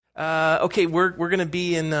Okay, we're going to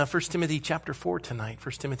be in 1 Timothy chapter 4 tonight.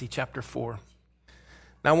 1 Timothy chapter 4.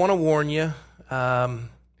 Now, I want to warn you, some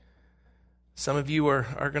of you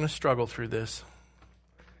are going to struggle through this.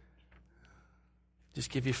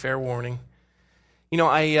 Just give you fair warning. You know,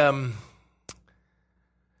 I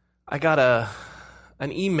got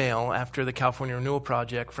an email after the California Renewal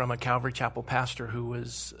Project from a Calvary Chapel pastor who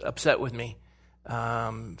was upset with me.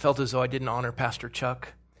 Felt as though I didn't honor Pastor Chuck,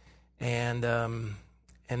 and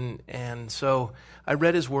so I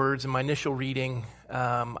read his words. In my initial reading,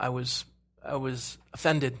 I was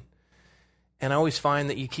offended, and I always find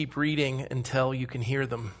that you keep reading until you can hear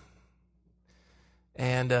them,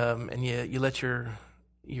 and you let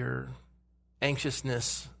your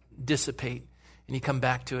anxiousness dissipate, and you come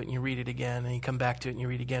back to it and you read it again, and you come back to it and you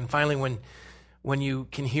read it again. Finally, when you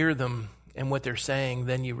can hear them and what they're saying,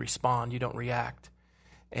 then you respond. You don't react.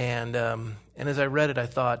 And as I read it, I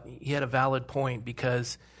thought he had a valid point,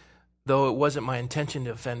 because though it wasn't my intention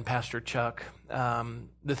to offend Pastor Chuck,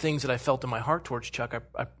 the things that I felt in my heart towards Chuck,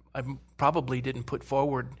 I probably didn't put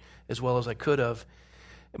forward as well as I could have.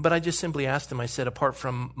 But I just simply asked him, I said, apart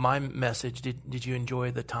from my message, did you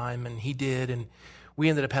enjoy the time? And he did, and we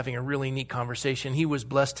ended up having a really neat conversation. He was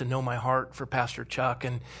blessed to know my heart for Pastor Chuck,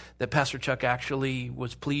 and that Pastor Chuck actually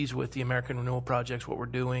was pleased with the American Renewal Projects, what we're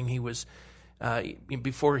doing. He was,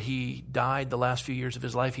 before he died, the last few years of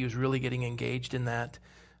his life, he was really getting engaged in that.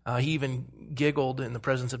 He even giggled in the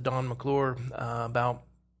presence of Don McClure about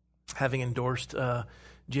having endorsed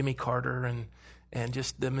Jimmy Carter and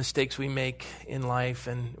just the mistakes we make in life,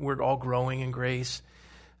 and we're all growing in grace.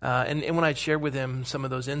 And when I'd shared with him some of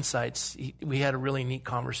those insights, we had a really neat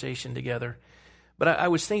conversation together. But I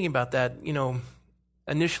was thinking about that, you know,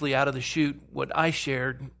 initially out of the chute, what I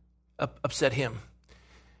shared upset him.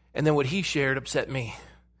 And then what he shared upset me.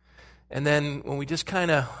 And then when we just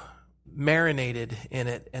kind of marinated in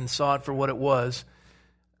it and saw it for what it was,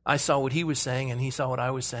 I saw what he was saying and he saw what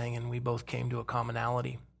I was saying, and we both came to a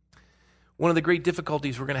commonality. One of the great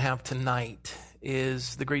difficulties we're going to have tonight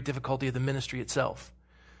is the great difficulty of the ministry itself.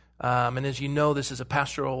 And as you know, this is a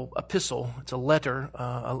pastoral epistle. It's a letter,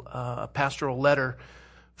 a pastoral letter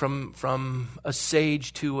from a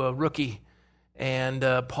sage to a rookie. And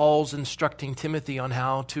Paul's instructing Timothy on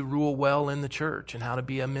how to rule well in the church and how to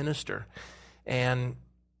be a minister. And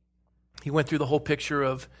he went through the whole picture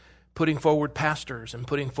of putting forward pastors and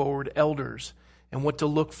putting forward elders and what to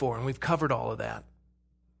look for. And we've covered all of that.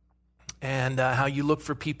 And how you look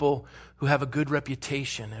for people who have a good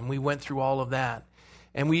reputation. And we went through all of that.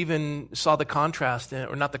 And we even saw the contrast,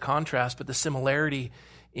 or not the contrast, but the similarity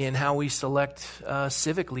in how we select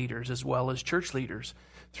civic leaders as well as church leaders,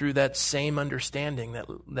 through that same understanding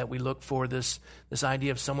that we look for this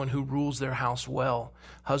idea of someone who rules their house well,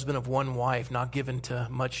 husband of one wife, not given to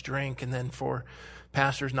much drink, and then for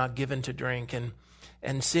pastors not given to drink,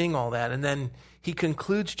 and seeing all that. And then he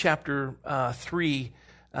concludes chapter 3,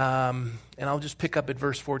 and I'll just pick up at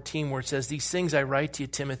verse 14, where it says, "These things I write to you,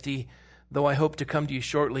 Timothy, though I hope to come to you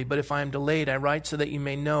shortly. But if I am delayed, I write so that you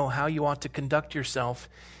may know how you ought to conduct yourself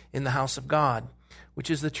in the house of God, which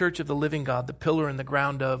is the church of the living God, the pillar and the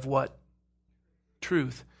ground of" what?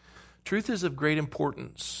 Truth. Truth is of great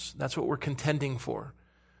importance. That's what we're contending for.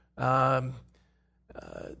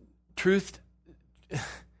 Truth,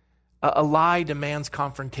 a lie demands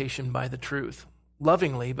confrontation by the truth.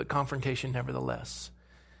 Lovingly, but confrontation nevertheless.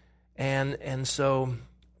 And so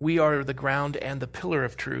we are the ground and the pillar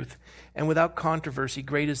of truth. And without controversy,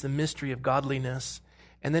 great is the mystery of godliness.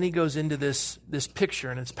 And then he goes into this picture,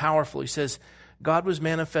 and it's powerful. He says, God was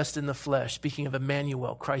manifest in the flesh, speaking of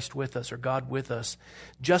Emmanuel, Christ with us, or God with us,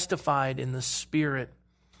 justified in the Spirit,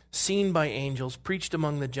 seen by angels, preached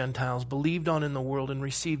among the Gentiles, believed on in the world, and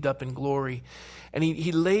received up in glory. And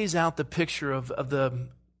he lays out the picture of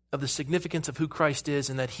the significance of who Christ is,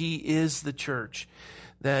 and that he is the church,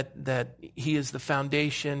 that he is the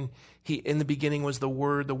foundation. He, in the beginning was the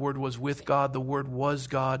Word was with God, the Word was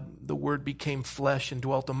God, the Word became flesh and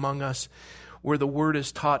dwelt among us. Where the Word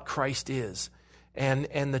is taught, Christ is.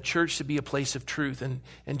 And the church should be a place of truth. And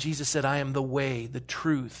Jesus said, I am the way, the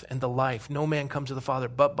truth, and the life. No man comes to the Father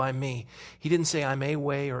but by me. He didn't say I'm a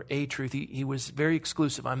way or a truth. He was very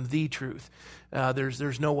exclusive. I'm the truth.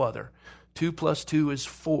 There's no other. 2 + 2 is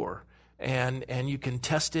 4. And you can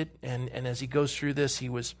test it. And as he goes through this, he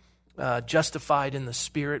was justified in the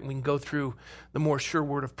Spirit. And we can go through the more sure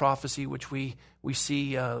word of prophecy, which we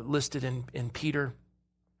see listed in Peter.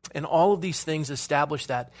 And all of these things establish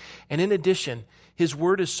that. And in addition, his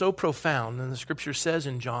word is so profound, and the scripture says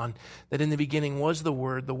in John that in the beginning was the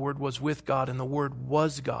Word was with God, and the Word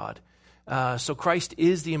was God. So Christ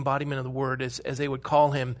is the embodiment of the Word, as they would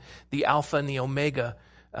call him, the Alpha and the Omega,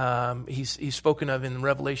 He's spoken of in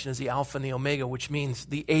Revelation as the Alpha and the Omega, which means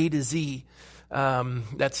the A to Z.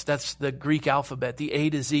 That's the Greek alphabet, the A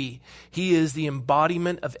to Z. He is the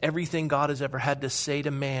embodiment of everything God has ever had to say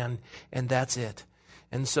to man, and that's it.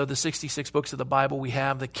 And so the 66 books of the Bible, we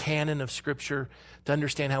have the canon of Scripture to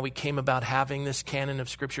understand how we came about having this canon of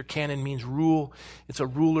Scripture. Canon means rule. It's a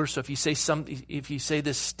ruler. So if you say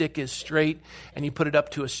this stick is straight and you put it up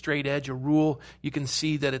to a straight edge, a rule, you can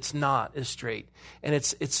see that it's not as straight. And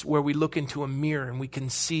it's where we look into a mirror and we can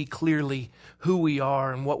see clearly who we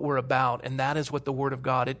are and what we're about. And that is what the Word of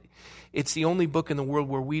God, it's the only book in the world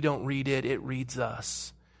where we don't read it, it reads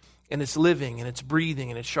us. And it's living and it's breathing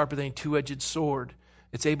and it's sharper than a two-edged sword.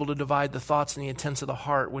 It's able to divide the thoughts and the intents of the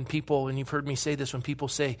heart. When people, and you've heard me say this, when people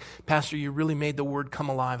say, Pastor, you really made the Word come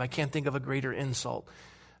alive, I can't think of a greater insult.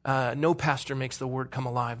 No pastor makes the Word come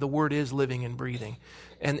alive. The Word is living and breathing.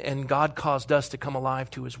 And God caused us to come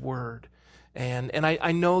alive to His Word. And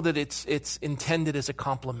I know that it's intended as a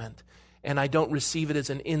compliment, and I don't receive it as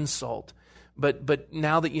an insult. But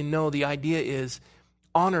now that you know, the idea is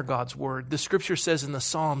honor God's Word. The Scripture says in the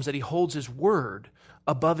Psalms that He holds His Word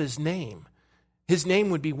above His name. His name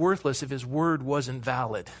would be worthless if His Word wasn't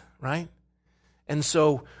valid, right? And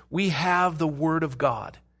so we have the Word of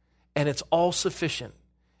God, and it's all sufficient.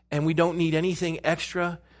 And we don't need anything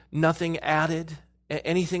extra, nothing added,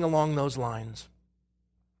 anything along those lines.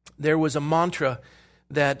 There was a mantra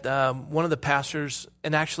that one of the pastors,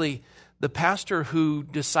 and actually the pastor who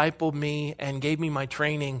discipled me and gave me my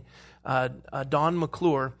training, Don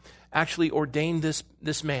McClure, actually ordained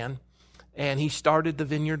this man. And he started the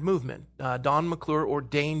Vineyard movement. Don McClure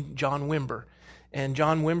ordained John Wimber. And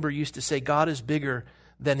John Wimber used to say, God is bigger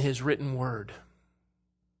than His written word.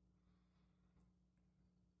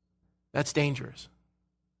 That's dangerous.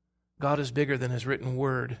 God is bigger than His written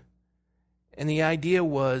word. And the idea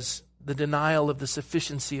was the denial of the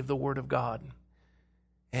sufficiency of the Word of God.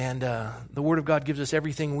 And the Word of God gives us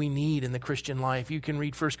everything we need in the Christian life. You can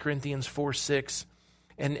read 1 Corinthians 4:6.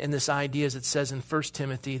 And this idea, as it says in 1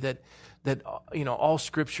 Timothy, that all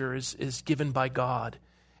Scripture is given by God.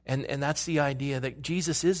 And that's the idea that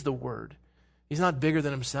Jesus is the Word. He's not bigger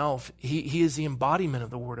than Himself. He is the embodiment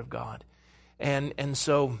of the Word of God. And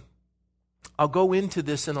so I'll go into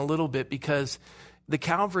this in a little bit, because the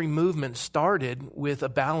Calvary movement started with a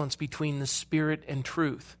balance between the Spirit and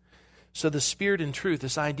truth. So the Spirit and truth,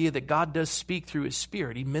 this idea that God does speak through His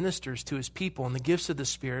Spirit. He ministers to His people, and the gifts of the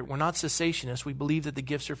Spirit. We're not cessationists. We believe that the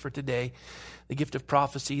gifts are for today. The gift of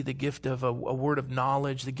prophecy, the gift of a word of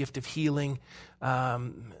knowledge, the gift of healing.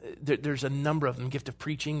 There's a number of them. The gift of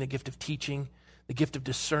preaching, the gift of teaching, the gift of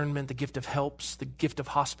discernment, the gift of helps, the gift of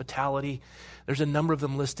hospitality. There's a number of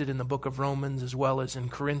them listed in the book of Romans as well as in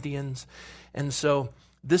Corinthians. And so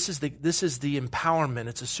This is the empowerment.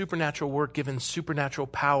 It's a supernatural work given supernatural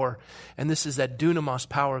power, and this is that dunamis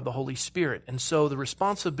power of the Holy Spirit. And so the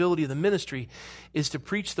responsibility of the ministry is to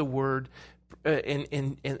preach the word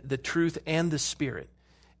in the truth and the Spirit,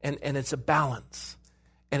 and it's a balance,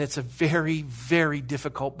 and it's a very, very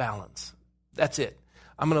difficult balance. That's it.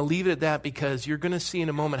 I'm going to leave it at that, because you're going to see in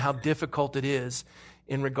a moment how difficult it is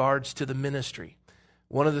in regards to the ministry.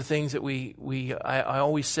 One of the things that I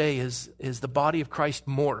always say is the body of Christ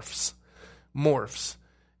morphs.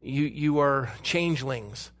 You are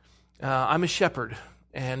changelings. I'm a shepherd,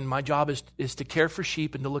 and my job is to care for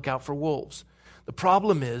sheep and to look out for wolves. The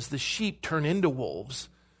problem is the sheep turn into wolves,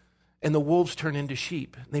 and the wolves turn into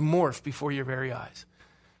sheep. They morph before your very eyes.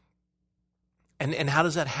 And how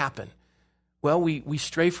does that happen? Well, we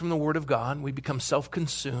stray from the Word of God. We become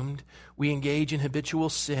self-consumed. We engage in habitual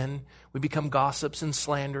sin. We become gossips and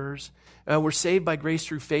slanderers. We're saved by grace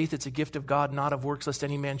through faith. It's a gift of God, not of works, lest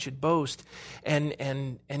any man should boast.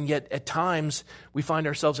 And yet at times we find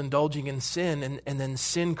ourselves indulging in sin, and then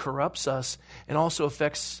sin corrupts us and also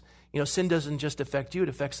affects, sin doesn't just affect you, it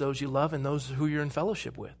affects those you love and those who you're in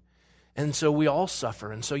fellowship with. And so we all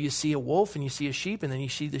suffer. And so you see a wolf and you see a sheep, and then you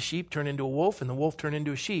see the sheep turn into a wolf and the wolf turn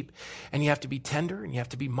into a sheep. And you have to be tender, and you have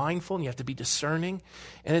to be mindful, and you have to be discerning.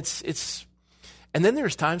 And and then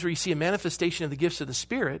there's times where you see a manifestation of the gifts of the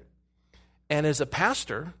Spirit. And as a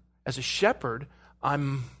pastor, as a shepherd,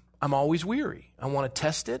 I'm always weary. I want to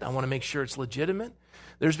test it. I want to make sure it's legitimate.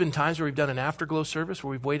 There's been times where we've done an afterglow service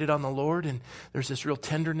where we've waited on the Lord, and there's this real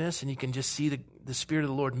tenderness, and you can just see the Spirit of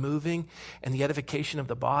the Lord moving, and the edification of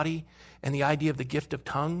the body, and the idea of the gift of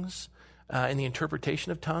tongues, and the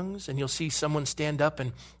interpretation of tongues. And you'll see someone stand up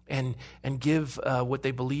and give what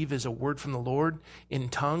they believe is a word from the Lord in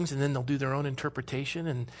tongues, and then they'll do their own interpretation,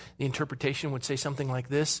 and the interpretation would say something like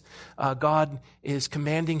this: God is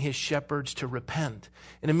commanding His shepherds to repent.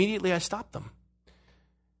 And immediately I stop them.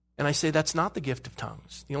 And I say that's not the gift of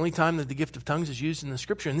tongues. The only time that the gift of tongues is used in the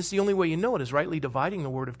Scripture, and this is the only way you know it, is rightly dividing the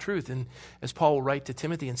word of truth. And as Paul will write to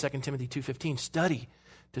Timothy in 2 Timothy 2:15, study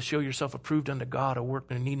to show yourself approved unto God, a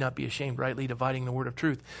workman who need not be ashamed, rightly dividing the word of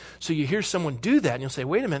truth. So you hear someone do that, and you'll say,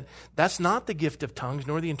 wait a minute, that's not the gift of tongues,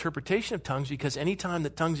 nor the interpretation of tongues, because any time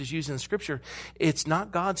that tongues is used in the Scripture, it's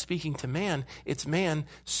not God speaking to man, it's man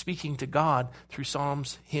speaking to God through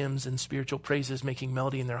psalms, hymns, and spiritual praises, making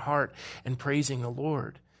melody in their heart and praising the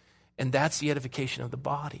Lord. And that's the edification of the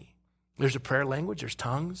body. There's a prayer language, there's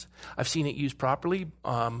tongues. I've seen it used properly.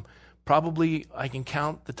 Probably I can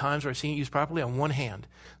count the times where I've seen it used properly on one hand.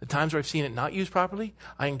 The times where I've seen it not used properly,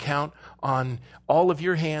 I can count on all of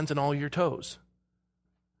your hands and all your toes.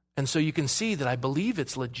 And so you can see that I believe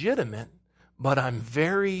it's legitimate, but I'm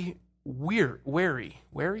very wary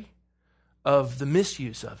of the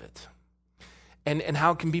misuse of it and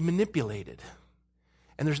how it can be manipulated.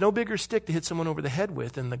 And there's no bigger stick to hit someone over the head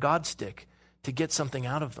with than the God stick to get something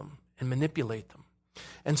out of them and manipulate them.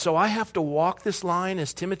 And so I have to walk this line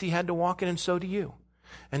as Timothy had to walk it, and so do you.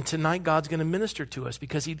 And tonight God's going to minister to us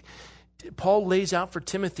because Paul lays out for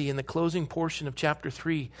Timothy in the closing portion of chapter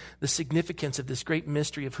 3 the significance of this great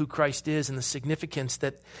mystery of who Christ is and the significance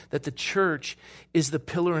that the church is the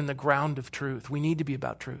pillar and the ground of truth. We need to be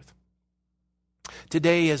about truth.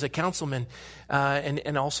 Today, as a councilman,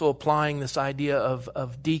 and also applying this idea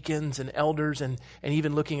of deacons and elders and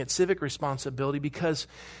even looking at civic responsibility, because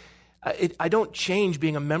I don't change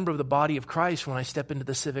being a member of the body of Christ when I step into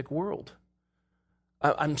the civic world.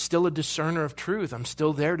 I'm still a discerner of truth. I'm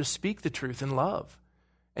still there to speak the truth in love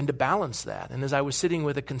and to balance that. And as I was sitting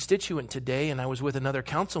with a constituent today, and I was with another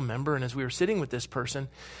council member, and as we were sitting with this person,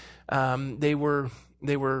 they were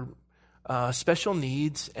special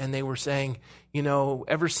needs, and they were saying,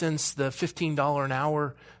 ever since the $15 an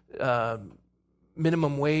hour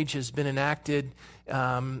minimum wage has been enacted,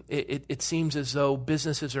 it seems as though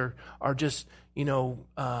businesses are just,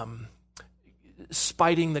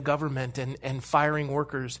 spiting the government and firing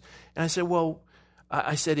workers. And I said,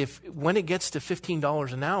 when it gets to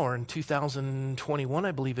 $15 an hour in 2021,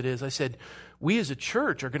 I believe it is, I said, we as a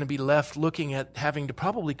church are going to be left looking at having to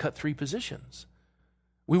probably cut 3 positions.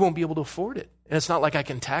 We won't be able to afford it. And it's not like I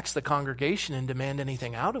can tax the congregation and demand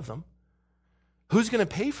anything out of them. Who's going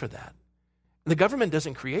to pay for that? The government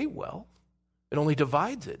doesn't create wealth. It only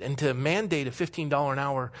divides it. And to mandate a $15 an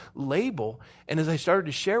hour label, and as I started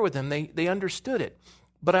to share with them, they understood it.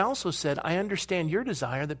 But I also said, I understand your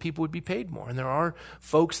desire that people would be paid more. And there are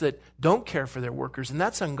folks that don't care for their workers, and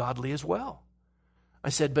that's ungodly as well. I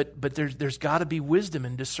said, but there's got to be wisdom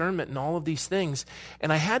and discernment in all of these things.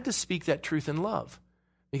 And I had to speak that truth in love,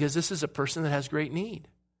 because this is a person that has great need.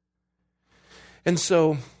 And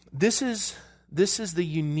so this is the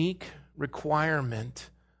unique requirement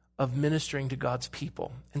of ministering to God's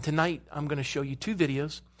people. And tonight I'm going to show you 2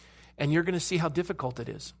 videos, and you're going to see how difficult it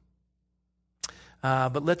is.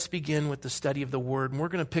 But let's begin with the study of the Word. And we're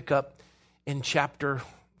going to pick up in chapter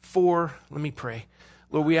 4. Let me pray.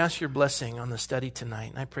 Lord, we ask your blessing on the study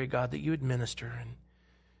tonight. And I pray, God, that you would minister and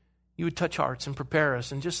you would touch hearts and prepare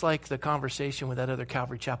us. And just like the conversation with that other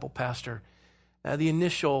Calvary Chapel pastor, the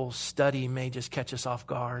initial study may just catch us off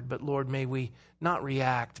guard. But Lord, may we not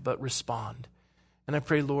react, but respond. And I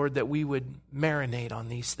pray, Lord, that we would marinate on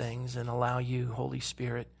these things and allow you, Holy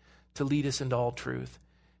Spirit, to lead us into all truth.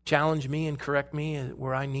 Challenge me and correct me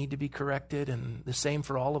where I need to be corrected, and the same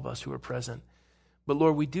for all of us who are present. But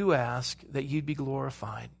Lord, we do ask that you'd be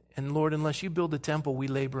glorified. And Lord, unless you build the temple, we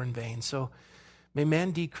labor in vain. So may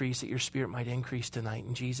man decrease that your Spirit might increase tonight.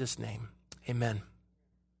 In Jesus' name, amen.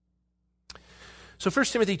 So 1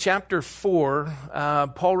 Timothy chapter 4,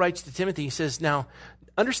 Paul writes to Timothy, he says, now,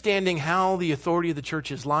 understanding how the authority of the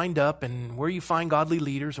church is lined up and where you find godly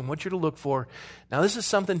leaders and what you're to look for. Now, this is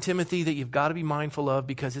something, Timothy, that you've got to be mindful of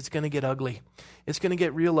because it's going to get ugly. It's going to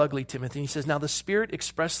get real ugly, Timothy. He says, now the Spirit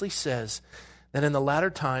expressly says that in the latter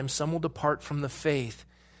times some will depart from the faith,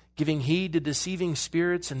 giving heed to deceiving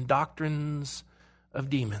spirits and doctrines of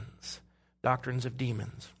demons. Doctrines of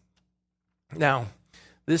demons. Now,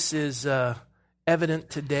 this is evident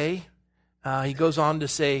today. He goes on to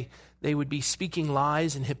say, they would be speaking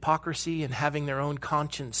lies and hypocrisy and having their own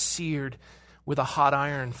conscience seared with a hot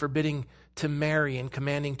iron, forbidding to marry and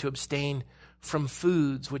commanding to abstain from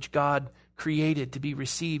foods which God created to be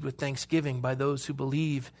received with thanksgiving by those who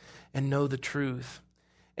believe and know the truth.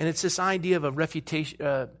 And it's this idea of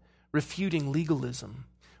a refuting legalism.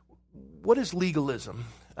 What is legalism?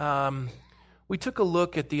 We took a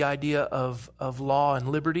look at the idea of law and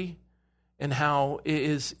liberty and how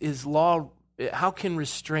is law. How can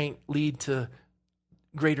restraint lead to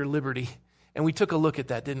greater liberty? And we took a look at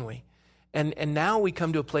that, didn't we? And now we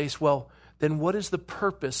come to a place, well, then what is the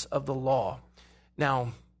purpose of the law?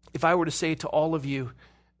 Now, if I were to say to all of you,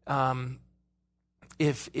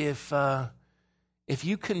 if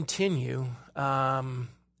you continue,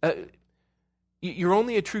 you're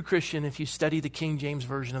only a true Christian if you study the King James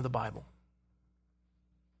Version of the Bible.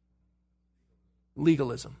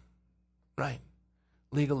 Legalism, right?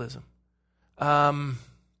 Legalism.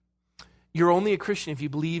 You're only a Christian if you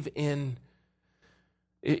believe in,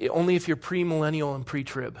 only if you're premillennial and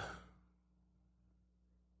pre-trib.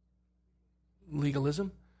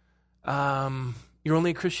 Legalism. You're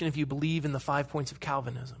only a Christian if you believe in the 5 points of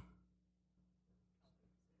Calvinism.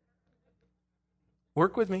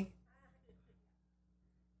 Work with me.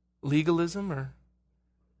 Legalism, or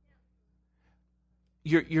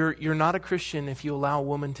you're not a Christian if you allow a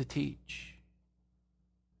woman to teach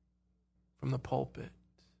from the pulpit.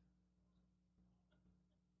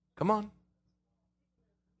 Come on.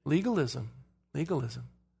 Legalism.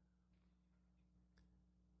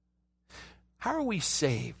 How are we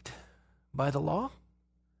saved? By the law?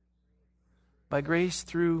 By grace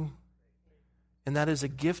through, and that is a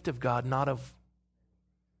gift of God, not of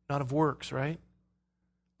works, right?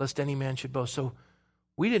 Lest any man should boast. So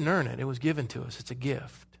we didn't earn it. It was given to us. It's a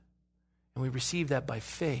gift. And we receive that by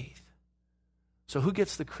faith. So who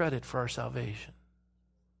gets the credit for our salvation?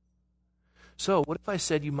 So what if I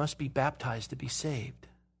said you must be baptized to be saved?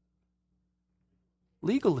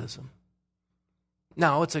 Legalism.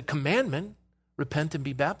 Now, it's a commandment. Repent and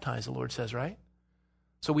be baptized, the Lord says, right?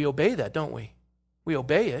 So we obey that, don't we? We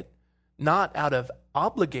obey it, not out of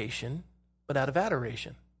obligation, but out of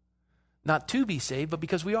adoration. Not to be saved, but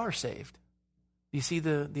because we are saved. Do you see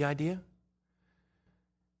the idea?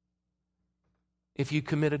 If you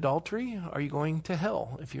commit adultery, are you going to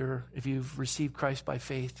hell if you've received Christ by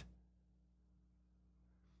faith?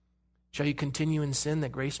 Shall you continue in sin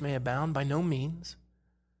that grace may abound? By no means.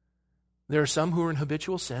 There are some who are in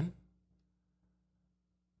habitual sin,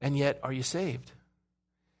 and yet are you saved?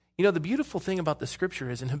 You know, the beautiful thing about the Scripture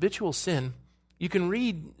is in habitual sin, you can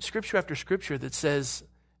read Scripture after Scripture that says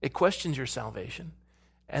it questions your salvation.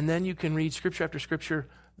 And then you can read Scripture after Scripture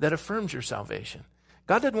that affirms your salvation.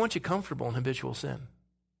 God doesn't want you comfortable in habitual sin.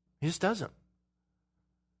 He just doesn't.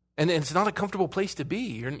 And it's not a comfortable place to be.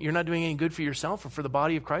 You're not doing any good for yourself or for the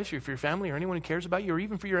body of Christ or for your family or anyone who cares about you or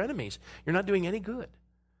even for your enemies. You're not doing any good.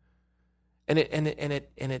 And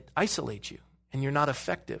it isolates you, and you're not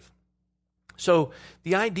effective. So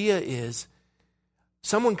the idea is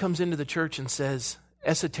someone comes into the church and says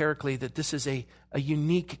esoterically that this is a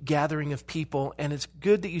unique gathering of people, and it's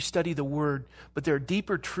good that you study the Word, but there are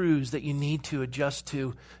deeper truths that you need to adjust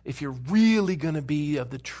to if you're really going to be of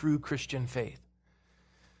the true Christian faith.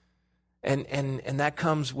 And that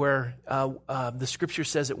comes where the Scripture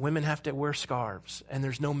says that women have to wear scarves, and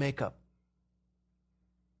there's no makeup.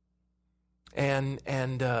 And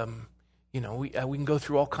we can go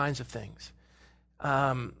through all kinds of things.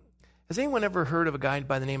 Has anyone ever heard of a guy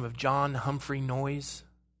by the name of John Humphrey Noyes?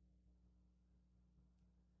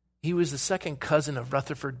 He was the second cousin of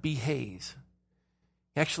Rutherford B. Hayes.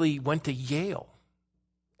 He actually went to Yale,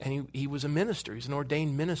 and he was a minister. He's an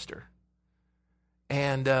ordained minister.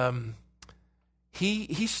 And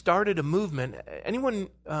he started a movement. Anyone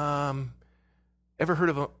ever heard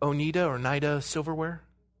of Oneida or Nida Silverware?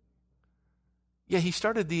 Yeah, he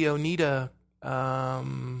started the Oneida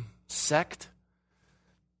sect.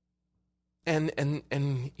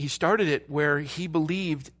 And he started it where he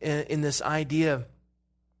believed in this idea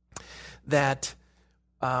that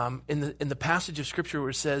in the passage of Scripture where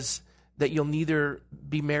it says that you'll neither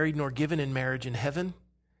be married nor given in marriage in heaven,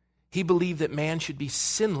 he believed that man should be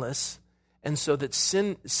sinless, and so that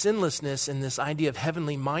sinlessness and this idea of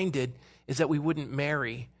heavenly minded is that we wouldn't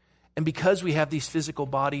marry. And because we have these physical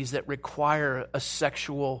bodies that require a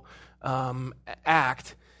sexual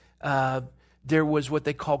act, there was what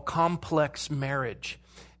they call complex marriage.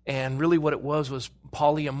 And really what it was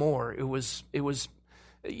polyamor. It was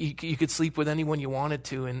you could sleep with anyone you wanted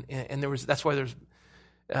to, and that's why it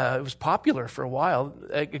was popular for a while.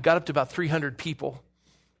 It got up to about 300 people,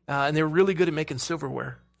 and they were really good at making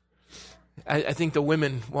silverware. I think the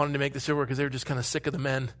women wanted to make the silverware because they were just kind of sick of the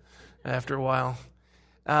men after a while.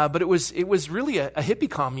 But it was really a hippie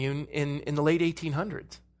commune in the late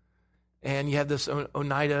 1800s. And you have this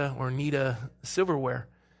Oneida or Nida silverware,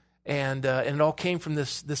 and it all came from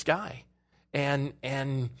this guy. And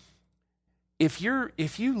if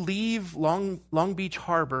you leave Long Beach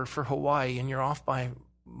Harbor for Hawaii and you're off by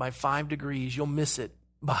 5 degrees, you'll miss it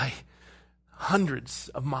by hundreds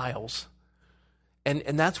of miles.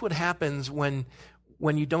 And that's what happens when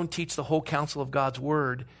you don't teach the whole counsel of God's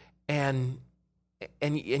word, and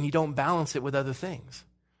and you don't balance it with other things.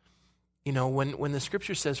 You know, when the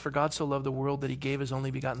scripture says, for God so loved the world that he gave his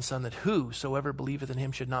only begotten son, that whosoever believeth in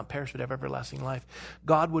him should not perish but have everlasting life.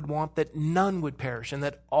 God would want that none would perish and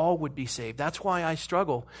that all would be saved. That's why I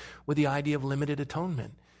struggle with the idea of limited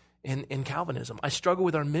atonement in Calvinism. I struggle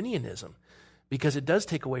with Arminianism because it does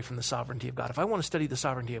take away from the sovereignty of God. If I want to study the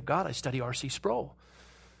sovereignty of God, I study R.C. Sproul.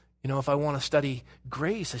 You know, if I want to study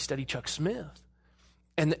grace, I study Chuck Smith.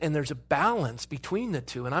 And there's a balance between the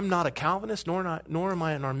two. And I'm not a Calvinist, nor am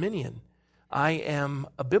I an Arminian. I am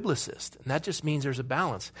a biblicist, and that just means there's a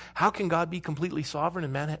balance. How can God be completely sovereign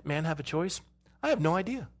and man have a choice? I have no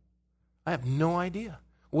idea. I have no idea.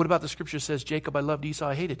 What about the scripture says, Jacob I loved, Esau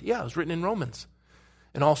I hated? Yeah, it was written in Romans.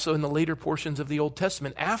 And also in the later portions of the Old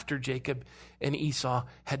Testament after Jacob and Esau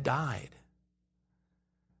had died.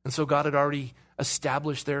 And so God had already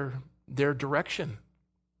established their direction.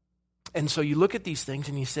 And so you look at these things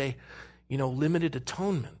and you say, you know, limited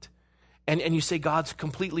atonement. And you say God's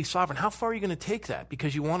completely sovereign. How far are you going to take that?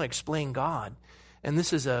 Because you want to explain God. And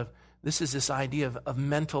this is this idea of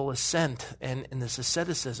mental assent and this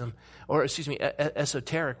asceticism, or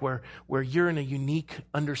esoteric, where you're in a unique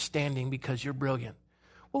understanding because you're brilliant.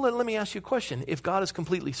 Well, let me ask you a question. If God is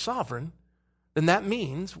completely sovereign, then that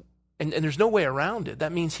means, and there's no way around it,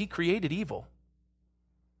 that means he created evil.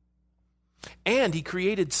 And he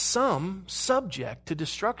created some subject to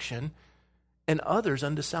destruction and others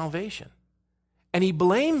unto salvation. And he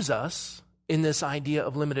blames us in this idea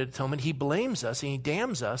of limited atonement. He blames us and he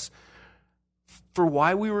damns us for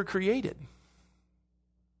why we were created.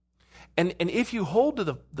 And if you hold to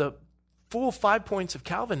the full 5 points of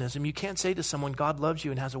Calvinism, you can't say to someone, God loves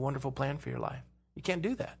you and has a wonderful plan for your life. You can't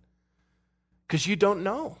do that. Because you don't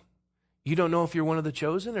know. You don't know if you're one of the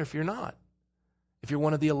chosen or if you're not. If you're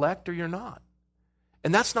one of the elect or you're not.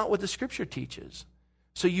 And that's not what the scripture teaches.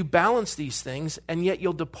 So you balance these things, and yet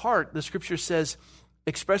you'll depart. The scripture says,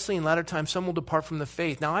 expressly in latter times, some will depart from the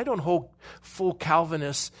faith. Now, I don't hold full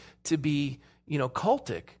Calvinists to be,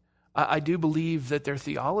 cultic. I do believe that their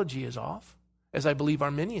theology is off, as I believe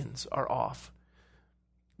Arminians are off.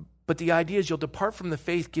 But the idea is you'll depart from the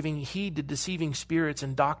faith, giving heed to deceiving spirits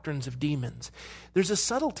and doctrines of demons. There's a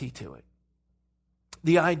subtlety to it.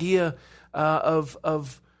 The idea of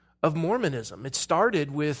Mormonism. It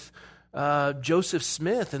started with Joseph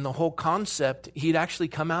Smith and the whole concept. He'd actually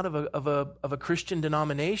come out of a Christian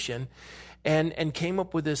denomination and came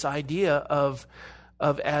up with this idea of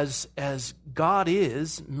as God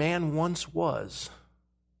is, man once was.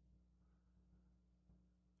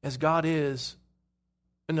 As God is,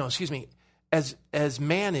 as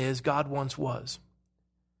man is, God once was.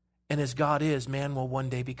 And as God is, man will one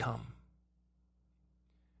day become.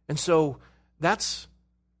 And so that's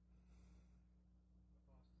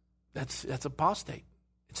apostate.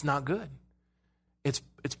 It's not good. It's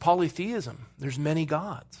polytheism. There's many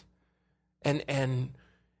gods. And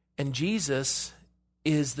Jesus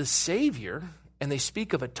is the Savior, and they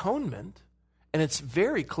speak of atonement, and it's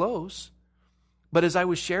very close. But as I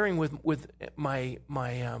was sharing with my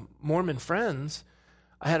Mormon friends,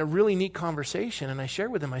 I had a really neat conversation, and I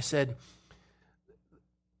shared with them, I said,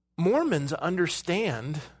 Mormons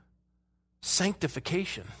understand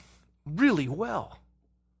sanctification really well.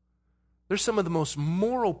 They're some of the most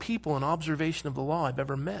moral people in observation of the law I've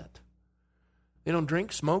ever met. They don't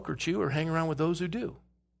drink, smoke, or chew, or hang around with those who do.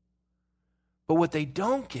 But what they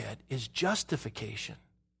don't get is justification.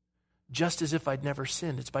 Just as if I'd never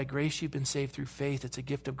sinned. It's by grace you've been saved through faith. It's a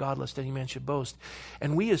gift of God, lest any man should boast.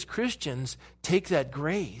 And we as Christians take that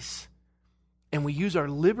grace and we use our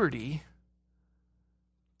liberty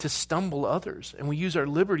to stumble others. And we use our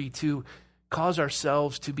liberty to cause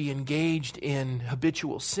ourselves to be engaged in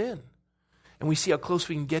habitual sin. And we see how close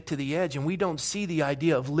we can get to the edge. And we don't see the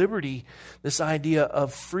idea of liberty, this idea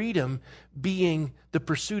of freedom being the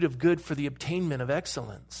pursuit of good for the obtainment of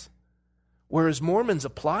excellence. Whereas Mormons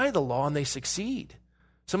apply the law and they succeed.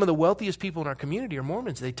 Some of the wealthiest people in our community are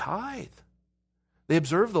Mormons. They tithe. They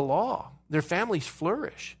observe the law. Their families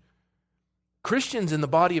flourish. Christians in the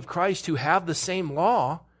body of Christ who have the same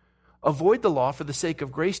law avoid the law for the sake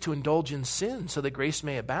of grace to indulge in sin so that grace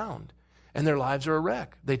may abound. And their lives are a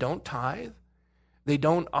wreck. They don't tithe. They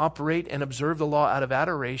don't operate and observe the law out of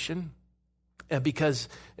adoration because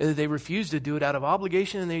they refuse to do it out of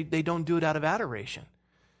obligation, and they don't do it out of adoration.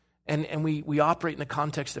 And we operate in the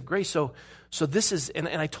context of grace. So this is, and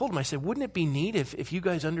I told him, I said, wouldn't it be neat if you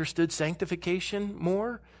guys understood sanctification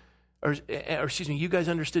more? Or you guys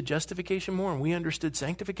understood justification more and we understood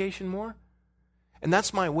sanctification more? And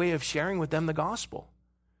that's my way of sharing with them the gospel.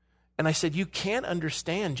 And I said, you can't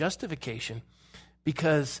understand justification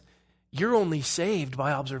because you're only saved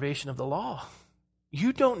by observation of the law.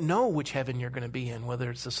 You don't know which heaven you're going to be in, whether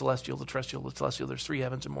it's the celestial, the terrestrial, the celestial. There's 3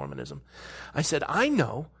 heavens in Mormonism. I said, I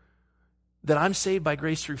know that I'm saved by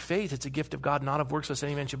grace through faith. It's a gift of God, not of works, lest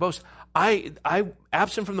any man should boast. I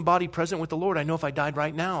absent from the body, present with the Lord. I know if I died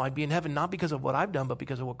right now, I'd be in heaven, not because of what I've done, but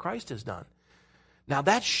because of what Christ has done. Now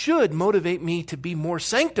that should motivate me to be more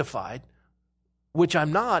sanctified, which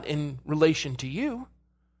I'm not in relation to you.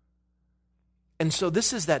 And so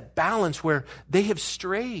this is that balance where they have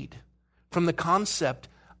strayed from the concept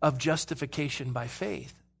of justification by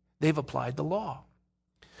faith. They've applied the law.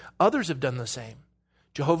 Others have done the same.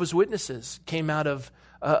 Jehovah's Witnesses came out of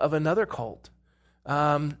another cult.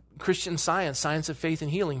 Christian Science, Science of Faith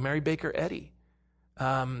and Healing, Mary Baker Eddy.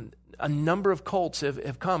 A number of cults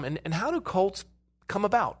have come. And how do cults come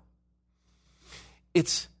about?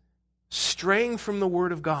 It's straying from the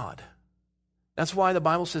Word of God. That's why the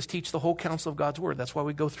Bible says teach the whole counsel of God's Word. That's why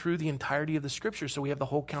we go through the entirety of the Scripture, so we have the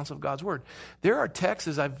whole counsel of God's Word. There are texts,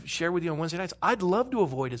 as I've shared with you on Wednesday nights, I'd love to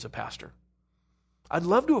avoid as a pastor. I'd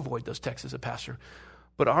love to avoid those texts as a pastor.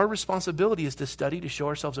 But our responsibility is to study, to show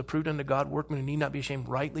ourselves approved unto God, workmen who need not be ashamed,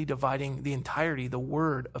 rightly dividing the entirety, the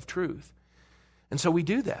word of truth. And so we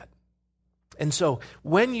do that. And so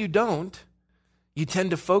when you don't, you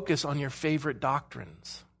tend to focus on your favorite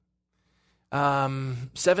doctrines.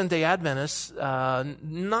 Seventh-day Adventists,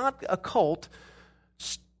 not a cult,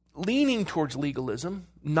 leaning towards legalism,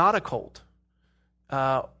 not a cult.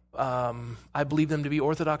 I believe them to be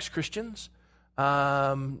Orthodox Christians.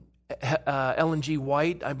 Ellen G.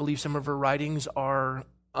 White, I believe some of her writings are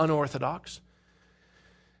unorthodox,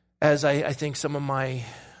 as I think some of my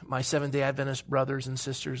Seventh-day Adventist brothers and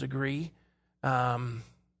sisters agree.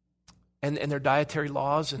 And their dietary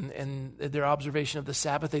laws and their observation of the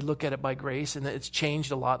Sabbath, they look at it by grace, and it's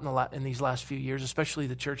changed a lot in these last few years, especially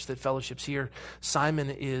the church that fellowships here.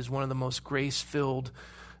 Simon is one of the most grace-filled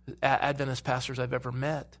Adventist pastors I've ever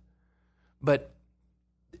met. But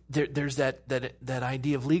there's that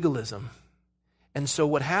idea of legalism. And so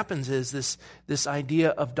what happens is this idea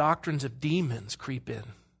of doctrines of demons creep in.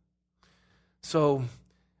 So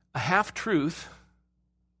a half-truth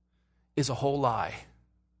is a whole lie.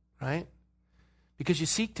 Right? Because you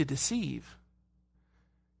seek to deceive.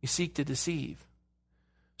 You seek to deceive.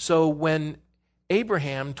 So when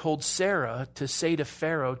Abraham told Sarah to say to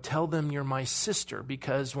Pharaoh, tell them you're my sister,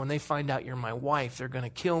 because when they find out you're my wife, they're going to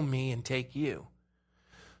kill me and take you.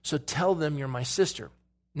 So tell them you're my sister.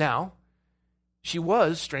 Now, she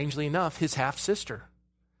was, strangely enough, his half-sister.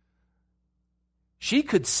 She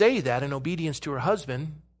could say that in obedience to her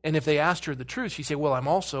husband, and if they asked her the truth, she'd say, well, I'm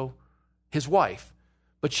also his wife.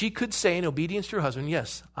 But she could say in obedience to her husband,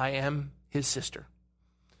 yes, I am his sister.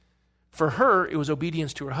 For her, it was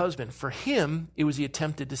obedience to her husband. For him, it was the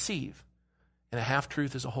attempt to deceive. And a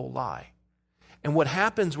half-truth is a whole lie. And what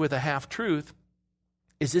happens with a half-truth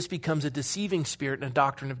is this becomes a deceiving spirit and a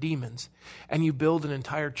doctrine of demons. And you build an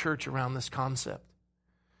entire church around this concept.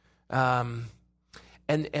 And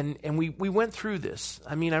we went through this.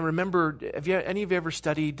 I mean, I remember, any of you ever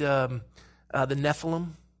studied the Nephilim?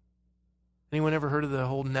 Anyone ever heard of the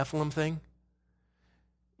whole Nephilim thing?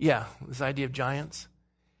 Yeah, this idea of giants.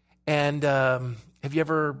 And have you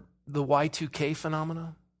ever, the Y2K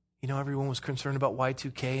phenomena? You know, everyone was concerned about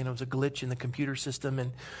Y2K, and it was a glitch in the computer system,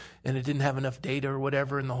 and it didn't have enough data or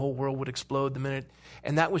whatever, and the whole world would explode the minute.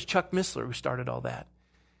 And that was Chuck Missler who started all that.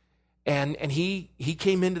 And he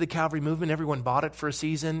came into the Calvary movement. Everyone bought it for a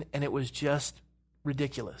season, and it was just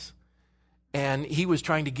ridiculous. And he was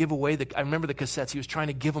trying to give away I remember the cassettes, he was trying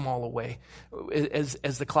to give them all away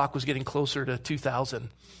as the clock was getting closer to 2000,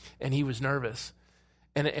 and he was nervous.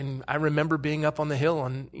 And I remember being up on the hill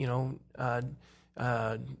on,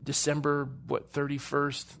 December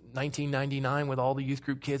 31st, 1999 with all the youth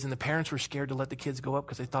group kids, and the parents were scared to let the kids go up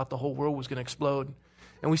because they thought the whole world was going to explode.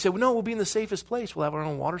 And we said, well, no, we'll be in the safest place. We'll have our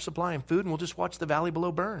own water supply and food, and we'll just watch the valley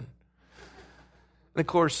below burn. And of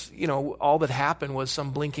course, all that happened was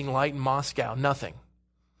some blinking light in Moscow, nothing.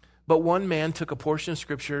 But one man took a portion of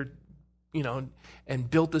Scripture, and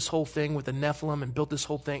built this whole thing with the Nephilim, and built this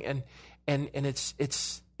whole thing, and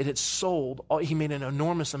it sold. He made an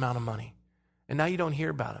enormous amount of money, and now you don't hear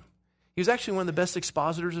about him. He was actually one of the best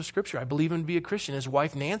expositors of Scripture. I believe him to be a Christian. His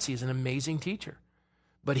wife Nancy is an amazing teacher.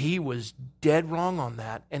 But he was dead wrong on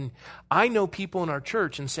that. And I know people in our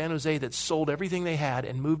church in San Jose that sold everything they had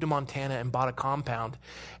and moved to Montana and bought a compound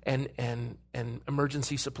and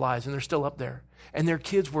emergency supplies, and they're still up there. And their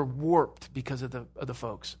kids were warped because of the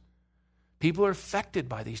folks. People are affected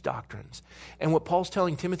by these doctrines. And what Paul's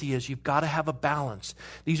telling Timothy is you've got to have a balance.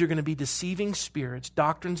 These are going to be deceiving spirits,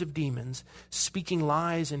 doctrines of demons, speaking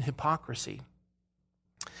lies and hypocrisy.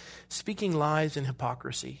 Speaking lies and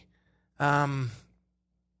hypocrisy.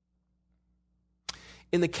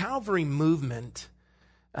 in the Calvary movement,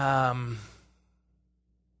 what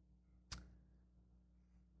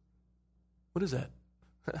is that?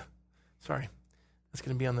 Sorry, that's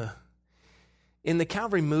going to be on the... In the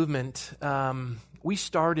Calvary movement, we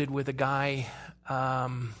started with a guy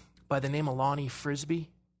by the name of Lonnie Frisbee.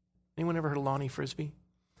 Anyone ever heard of Lonnie Frisbee?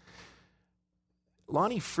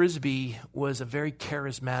 Lonnie Frisbee was a very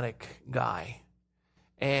charismatic guy.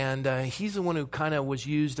 And he's the one who kind of was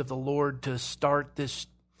used of the Lord to start this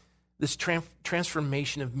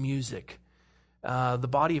transformation of music. The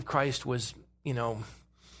body of Christ was,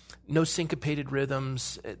 no syncopated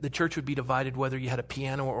rhythms. The church would be divided whether you had a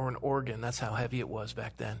piano or an organ. That's how heavy it was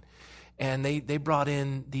back then. And they brought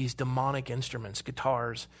in these demonic instruments,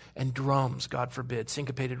 guitars and drums, God forbid,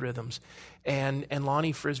 syncopated rhythms. And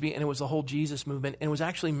Lonnie Frisbee, and it was the whole Jesus movement. And it was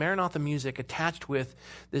actually Maranatha music attached with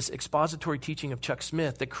this expository teaching of Chuck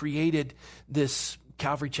Smith that created this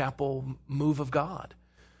Calvary Chapel move of God.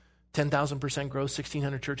 10,000% growth,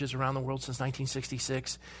 1,600 churches around the world since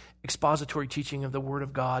 1966. Expository teaching of the Word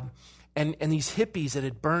of God. And these hippies that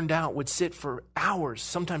had burned out would sit for hours,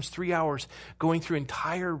 sometimes 3 hours, going through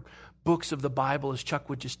entire books of the Bible as Chuck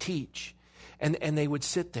would just teach. And they would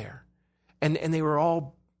sit there. And they were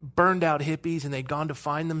all burned out hippies, and they'd gone to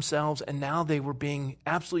find themselves, and now they were being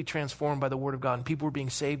absolutely transformed by the Word of God, and people were being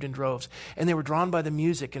saved in droves. And they were drawn by the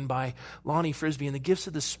music and by Lonnie Frisbee, and the gifts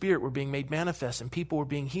of the Spirit were being made manifest, and people were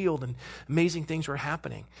being healed, and amazing things were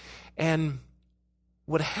happening. And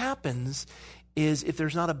what happens is if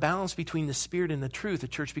there's not a balance between the Spirit and the truth, the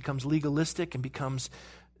church becomes legalistic and becomes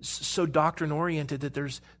so doctrine-oriented that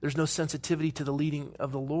there's no sensitivity to the leading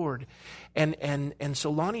of the Lord. And so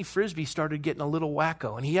Lonnie Frisbee started getting a little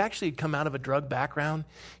wacko. And he actually had come out of a drug background.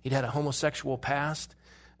 He'd had a homosexual past.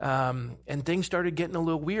 And things started getting a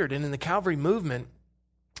little weird. And in the Calvary movement,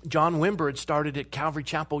 John Wimber had started at Calvary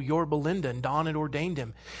Chapel, Yorba Linda, and Don had ordained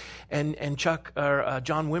him. And John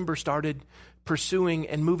Wimber started pursuing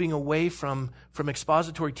and moving away from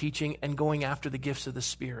expository teaching and going after the gifts of the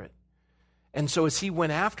Spirit. And so as he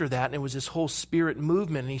went after that, and it was this whole Spirit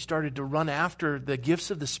movement, and he started to run after the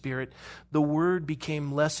gifts of the Spirit, the Word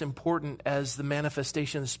became less important as the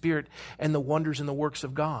manifestation of the Spirit and the wonders and the works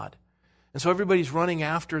of God. And so everybody's running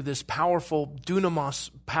after this powerful dunamis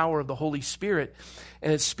power of the Holy Spirit,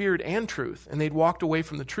 and it's Spirit and truth. And they'd walked away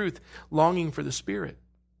from the truth, longing for the Spirit.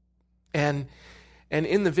 And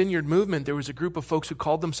in the Vineyard movement, there was a group of folks who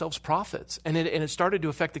called themselves prophets. And it started to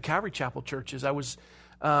affect the Calvary Chapel churches. I was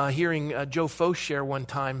hearing Joe Focht share one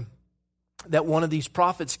time that one of these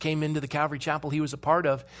prophets came into the Calvary Chapel he was a part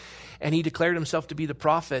of, and he declared himself to be the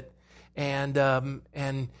prophet, and it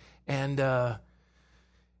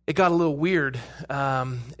got a little weird.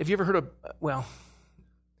 Have you ever heard of,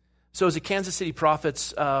 so as the Kansas City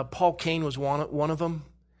Prophets, Paul Cain was one of them,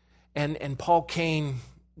 and Paul Cain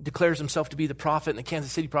declares himself to be the prophet, and the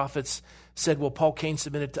Kansas City Prophets said, well, Paul Cain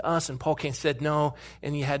submitted to us, and Paul Cain said no,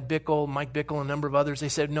 and you had Mike Bickle, and a number of others, they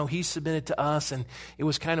said, no, he submitted to us, and it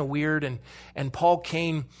was kind of weird, and Paul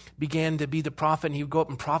Cain began to be the prophet, and he would go up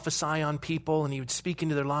and prophesy on people, and he would speak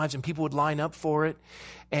into their lives, and people would line up for it,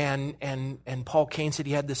 and Paul Cain said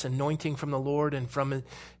he had this anointing from the Lord, and from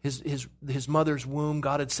his mother's womb,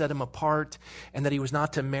 God had set him apart, and that he was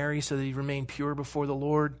not to marry, so that he remained pure before the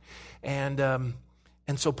Lord, and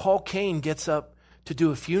so Paul Cain gets up to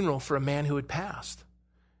do a funeral for a man who had passed.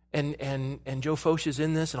 And Joe Focht is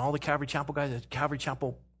in this, and all the Calvary Chapel guys at Calvary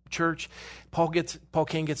Chapel Church. Paul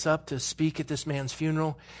Cain gets up to speak at this man's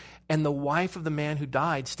funeral, and the wife of the man who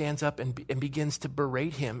died stands up and begins to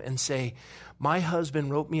berate him and say, my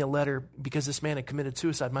husband wrote me a letter because this man had committed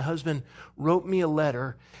suicide. My husband wrote me a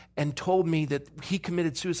letter and told me that he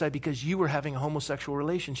committed suicide because you were having a homosexual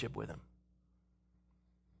relationship with him.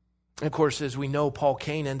 And of course, as we know, Paul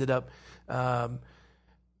Cain ended up,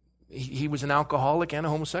 he was an alcoholic and a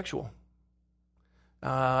homosexual.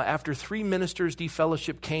 After 3 ministers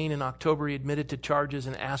defellowshipped Cain in October, he admitted to charges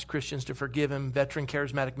and asked Christians to forgive him. Veteran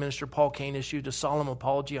charismatic minister Paul Cain issued a solemn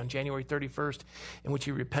apology on January 31st in which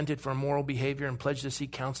he repented for immoral behavior and pledged to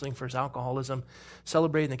seek counseling for his alcoholism.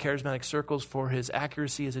 Celebrated in the charismatic circles for his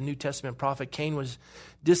accuracy as a New Testament prophet, Cain was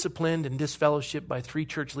disciplined and disfellowshipped by 3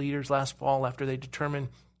 church leaders last fall after they determined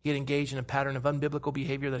he had engaged in a pattern of unbiblical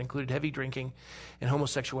behavior that included heavy drinking and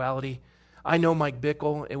homosexuality. I know Mike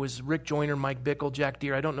Bickle. It was Rick Joyner, Mike Bickle, Jack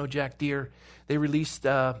Deere. I don't know Jack Deere. They released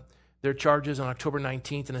their charges on October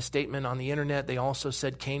 19th in a statement on the internet. They also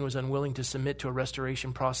said Cain was unwilling to submit to a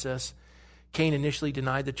restoration process. Cain initially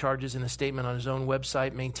denied the charges in a statement on his own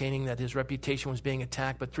website, maintaining that his reputation was being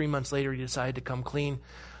attacked, but 3 months later he decided to come clean.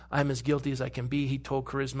 I'm as guilty as I can be, he told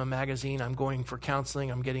Charisma magazine. I'm going for counseling.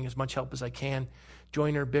 I'm getting as much help as I can.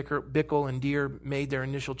 Joyner, Bickle, and Deere made their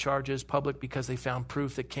initial charges public because they found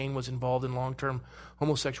proof that Cain was involved in long-term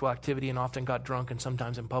homosexual activity and often got drunk and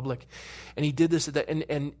sometimes in public. And he did this at that.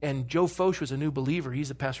 And Joe Foch was a new believer. He's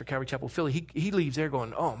the pastor of Calvary Chapel, Philly. He leaves there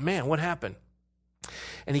going, oh man, what happened?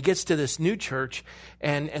 And he gets to this new church,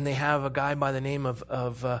 and they have a guy by the name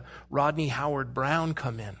of Rodney Howard Brown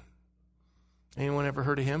come in. Anyone ever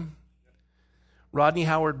heard of him? Rodney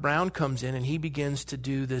Howard Brown comes in, and he begins to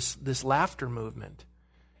do this laughter movement.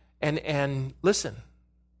 And listen,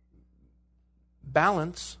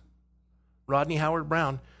 balance, Rodney Howard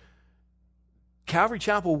Brown. Calvary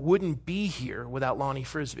Chapel wouldn't be here without Lonnie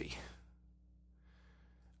Frisbee.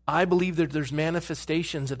 I believe that there's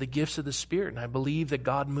manifestations of the gifts of the Spirit, and I believe that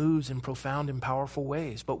God moves in profound and powerful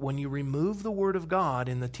ways. But when you remove the Word of God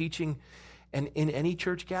in the teaching and in any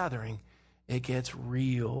church gathering, it gets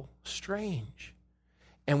real strange.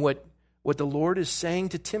 And what the Lord is saying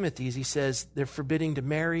to Timothy is he says they're forbidding to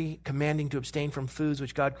marry, commanding to abstain from foods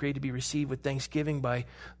which God created to be received with thanksgiving by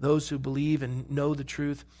those who believe and know the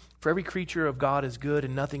truth. For every creature of God is good,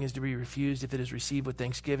 and nothing is to be refused if it is received with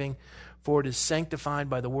thanksgiving, for it is sanctified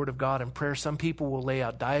by the word of God and prayer. Some people will lay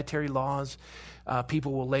out dietary laws.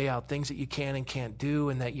 People will lay out things that you can and can't do,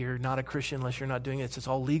 and that you're not a Christian unless you're not doing it. It's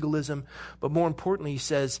all legalism. But more importantly, he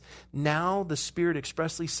says, now the Spirit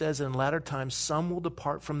expressly says in latter times, some will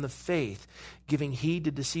depart from the faith, giving heed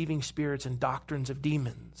to deceiving spirits and doctrines of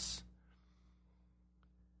demons.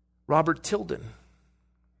 Robert Tilden,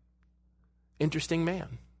 interesting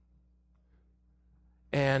man.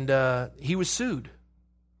 And he was sued.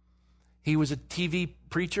 He was a TV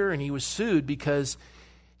preacher, and he was sued because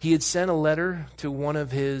he had sent a letter to one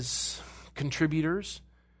of his contributors,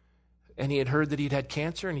 and he had heard that he'd had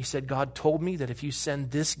cancer, and he said, God told me that if you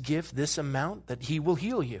send this gift, this amount, that he will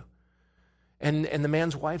heal you. And the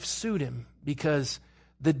man's wife sued him because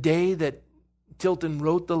the day that Tilton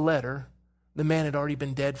wrote the letter, the man had already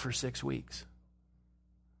been dead for 6 weeks.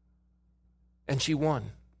 And she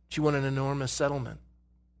won. She won an enormous settlement.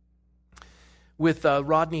 With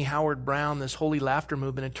Rodney Howard Brown, this holy laughter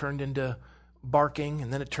movement had turned into barking,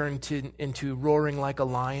 and then it turned into roaring like a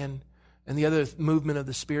lion. And the other movement of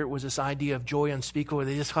the Spirit was this idea of joy unspeakable, where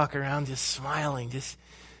they just walk around just smiling,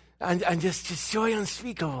 I'm just joy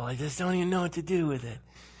unspeakable. I just don't even know what to do with it.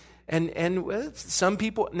 And some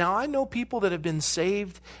people, now I know people that have been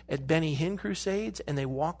saved at Benny Hinn crusades, and they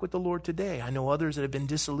walk with the Lord today. I know others that have been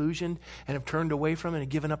disillusioned and have turned away from it and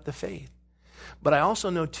given up the faith. But I also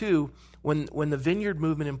know, too, when the Vineyard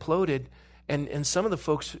movement imploded, and some of the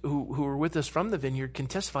folks who were with us from the Vineyard can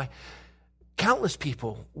testify, countless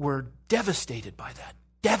people were devastated by that.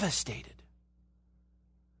 Devastated.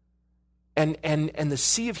 And the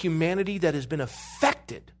sea of humanity that has been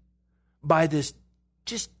affected by this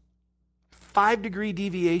just 5-degree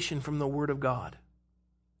deviation from the Word of God.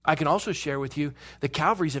 I can also share with you the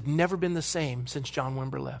Calvaries have never been the same since John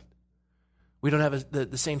Wimber left. We don't have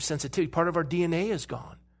the same sensitivity. Part of our DNA is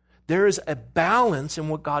gone. There is a balance in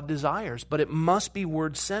what God desires, but it must be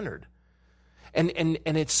word-centered. And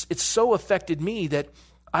it's so affected me that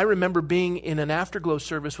I remember being in an Afterglow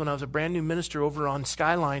service when I was a brand new minister over on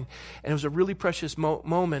Skyline, and it was a really precious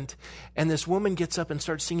moment. And this woman gets up and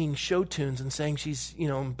starts singing show tunes and saying she's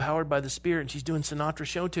empowered by the Spirit, and she's doing Sinatra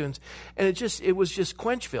show tunes, and it was just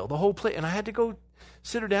Quenchville, the whole place. And I had to go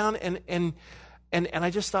sit her down, and I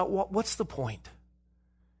just thought, what's the point?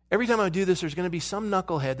 Every time I do this, there's going to be some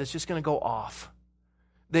knucklehead that's just going to go off.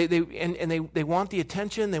 They want the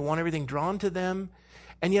attention, they want everything drawn to them.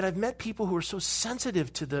 And yet I've met people who are so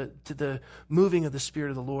sensitive to the moving of the Spirit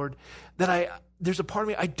of the Lord that there's a part of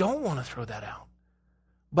me, I don't want to throw that out.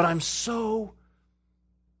 But I've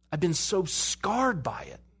been so scarred by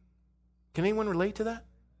it. Can anyone relate to that?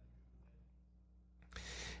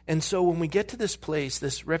 And so when we get to this place,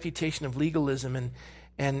 this refutation of legalism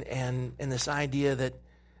and this idea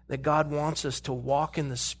that God wants us to walk in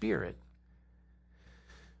the Spirit,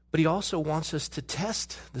 but he also wants us to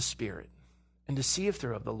test the Spirit and to see if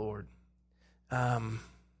they're of the Lord.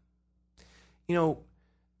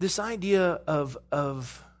 This idea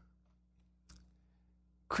of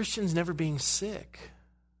Christians never being sick,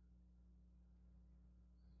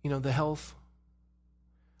 the health.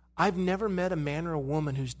 I've never met a man or a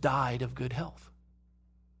woman who's died of good health.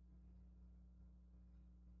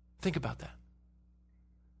 Think about that.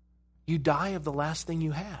 You die of the last thing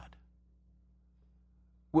you had.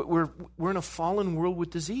 We're in a fallen world with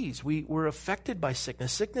disease. We're affected by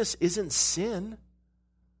sickness. Sickness isn't sin.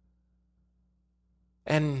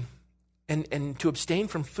 And to abstain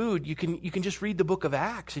from food, you can just read the book of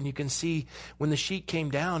Acts, and you can see when the sheet came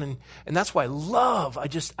down, and that's why I love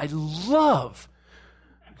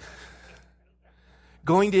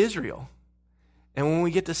going to Israel. And when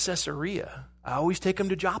we get to Caesarea, I always take him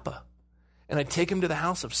to Joppa. And I take him to the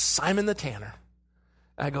house of Simon the tanner.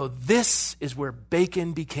 And I go, this is where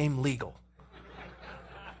bacon became legal.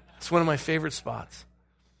 It's one of my favorite spots.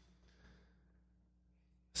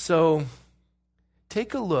 So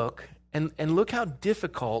take a look and look how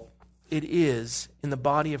difficult it is in the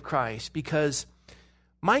body of Christ, because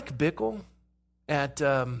Mike Bickle at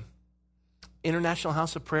International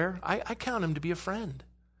House of Prayer, I count him to be a friend.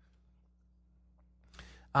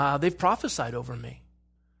 They've prophesied over me.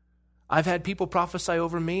 I've had people prophesy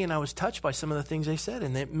over me, and I was touched by some of the things they said,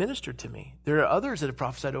 and they ministered to me. There are others that have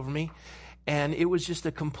prophesied over me, and it was just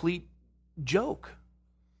a complete joke.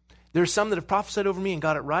 There's some that have prophesied over me and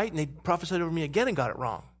got it right, and they prophesied over me again and got it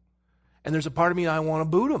wrong. And there's a part of me that I want to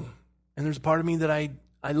boot them, and there's a part of me that I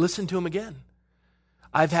listen to them again.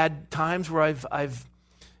 I've had times where I've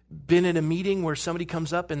been in a meeting where somebody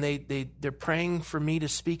comes up and they're praying for me to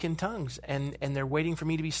speak in tongues, and they're waiting for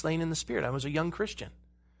me to be slain in the Spirit. I was a young Christian.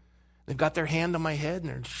 They've got their hand on my head, and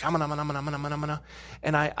they're shamanamana,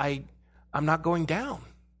 and I'm not going down.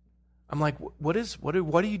 I'm like, what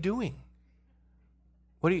are you doing?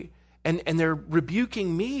 What are you? And they're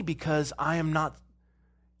rebuking me because I am not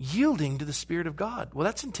yielding to the Spirit of God. Well,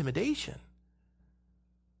 that's intimidation.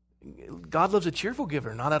 God loves a cheerful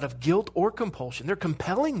giver, not out of guilt or compulsion. They're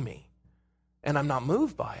compelling me, and I'm not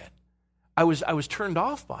moved by it. I was turned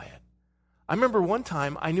off by it. I remember one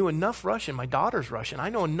time I knew enough Russian, my daughter's Russian, I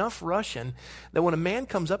know enough Russian that when a man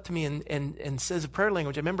comes up to me and says a prayer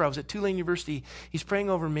language, I remember I was at Tulane University, he's praying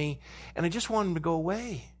over me, and I just wanted him to go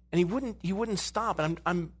away. And he wouldn't stop, and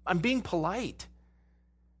I'm being polite.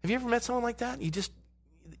 Have you ever met someone like that?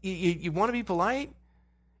 You want to be polite,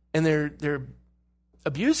 and they're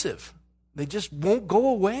abusive. They just won't go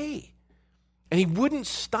away. And he wouldn't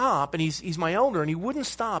stop, and he's my elder, and he wouldn't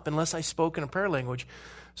stop unless I spoke in a prayer language.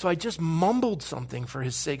 So I just mumbled something for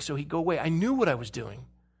his sake so he'd go away. I knew what I was doing.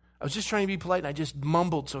 I was just trying to be polite, and I just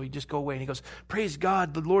mumbled so he'd just go away. And he goes, praise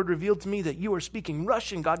God, the Lord revealed to me that you are speaking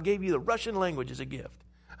Russian. God gave you the Russian language as a gift.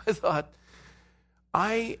 I thought,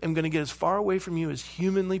 I am going to get as far away from you as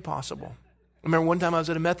humanly possible. I remember one time I was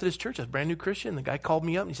at a Methodist church, I was a brand new Christian. The guy called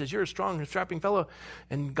me up and he says, you're a strong and strapping fellow,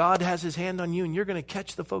 and God has his hand on you, and you're going to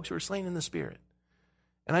catch the folks who are slain in the Spirit.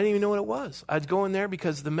 And I didn't even know what it was. I was going there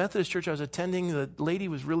because the Methodist church I was attending, the lady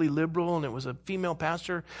was really liberal, and it was a female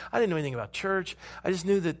pastor. I didn't know anything about church. I just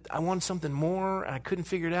knew that I wanted something more, and I couldn't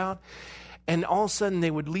figure it out. And all of a sudden,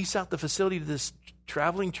 they would lease out the facility to this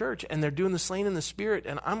traveling church, and they're doing the slain in the Spirit.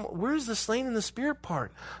 And where's the slain in the Spirit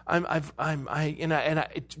part?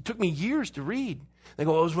 It took me years to read. They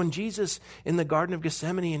go, it was when Jesus in the Garden of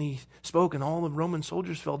Gethsemane, and he spoke, and all the Roman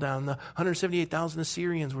soldiers fell down, and the 178,000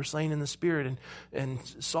 Assyrians were slain in the Spirit, and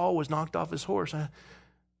Saul was knocked off his horse.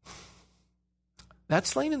 That's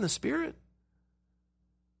slain in the Spirit.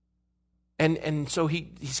 And so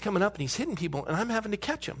he's coming up, and he's hitting people, and I'm having to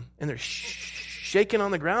catch him. And they're shaking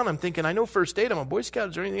on the ground. I'm thinking, I know first aid. I'm a Boy Scout.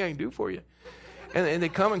 Is there anything I can do for you? And they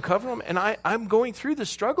come and cover them, and I'm going through this,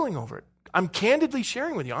 struggling over it. I'm candidly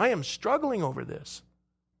sharing with you. I am struggling over this.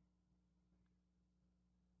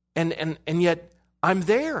 And yet I'm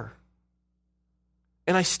there.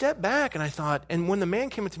 And I stepped back and I thought, and when the man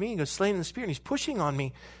came up to me and goes, slain in the Spirit, and he's pushing on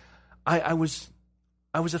me, I was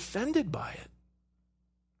offended by it.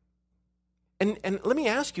 And let me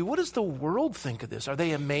ask you, what does the world think of this? Are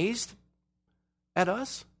they amazed at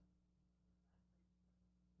us?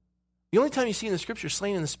 The only time you see in the Scripture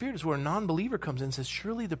slain in the Spirit is where a non-believer comes in and says,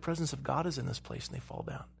 surely the presence of God is in this place, and they fall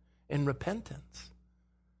down in repentance.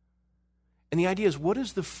 And the idea is, what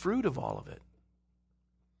is the fruit of all of it?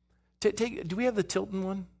 Do we have the Tilton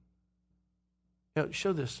one? Yeah,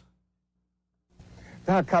 show this.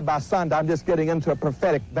 I'm just getting into a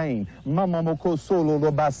prophetic vein. Someone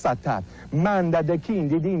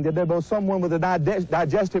with a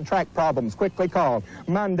digestive tract problems, quickly call.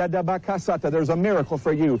 There's a miracle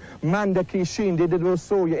for you.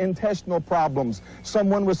 Intestinal problems.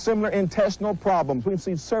 Someone with similar intestinal problems. We've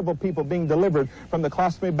seen several people being delivered from the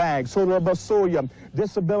colostomy bag.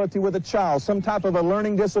 Disability with a child, some type of a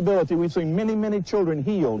learning disability. We've seen many, many children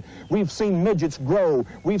healed. We've seen midgets grow.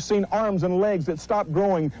 We've seen arms and legs that stop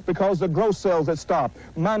growing because the growth cells that stop.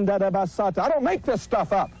 I don't make this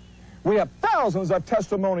stuff up. We have thousands of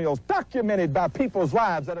testimonials documented by people's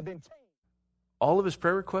lives that have been changed. All of his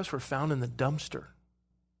prayer requests were found in the dumpster.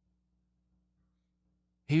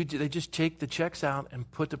 They just take the checks out and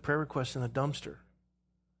put the prayer requests in the dumpster.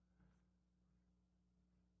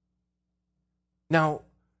 Now,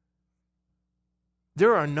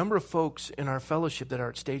 there are a number of folks in our fellowship that are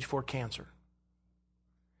at stage 4 cancer.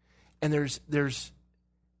 And there's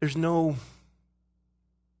no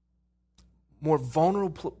more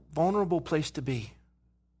vulnerable place to be.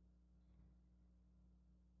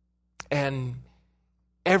 And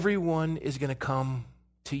everyone is going to come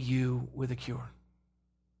to you with a cure.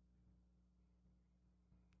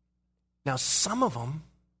 Now, some of them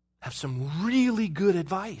have some really good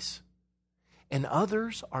advice, and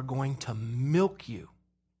others are going to milk you.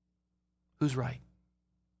 Who's right?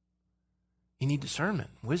 You need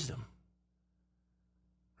discernment, wisdom,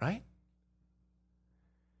 right?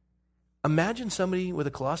 Imagine somebody with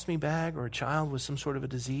a colostomy bag or a child with some sort of a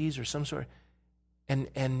disease or some sort,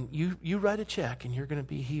 and you write a check and you're going to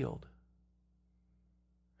be healed.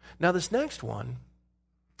 Now, this next one,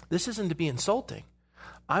 this isn't to be insulting.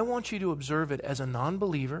 I want you to observe it as a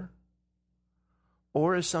non-believer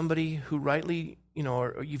or as somebody who rightly,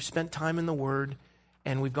 or you've spent time in the Word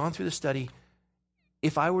and we've gone through the study.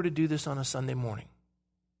 If I were to do this on a Sunday morning,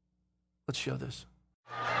 let's show this.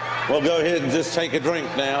 Well, go ahead and just take a drink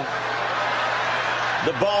now.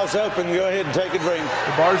 The bar's open. Go ahead and take a drink.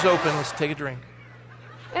 The bar's open. Let's take a drink.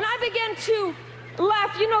 And I began to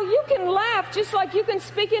laugh. You can laugh just like you can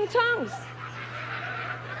speak in tongues.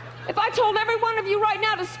 If I told every one of you right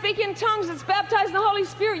now to speak in tongues that's baptized in the Holy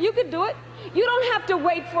Spirit, you could do it. You don't have to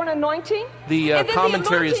wait for an anointing. The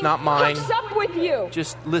commentary is not mine. Hooks up with you.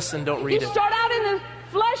 Just listen, don't read it. You start out in the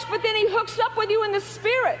flesh, but then he hooks up with you in the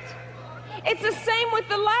spirit. It's the same with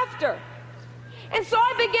the laughter. And so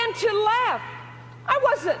I began to laugh. I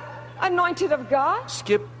wasn't anointed of God.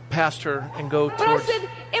 Skip past her and go But towards... I said,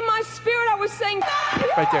 in my spirit, I was saying,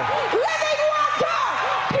 pure Right there. living water!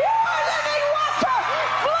 Pure living water!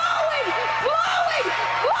 Flowing, flowing,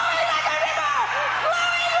 flowing like a river!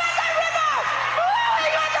 Flowing like a river!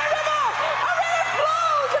 Flowing like a river! A river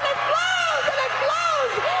flows and it flows and it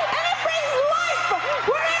flows and it brings life.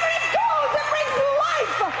 Wherever it goes, it brings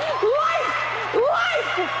life. Life,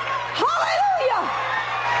 life. Hallelujah!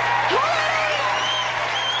 Hallelujah!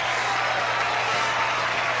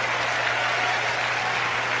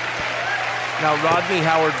 Now, Rodney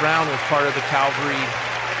Howard Brown was part of the Calvary,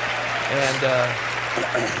 and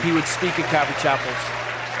he would speak at Calvary Chapels.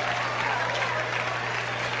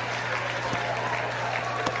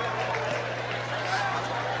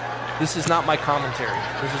 This is not my commentary.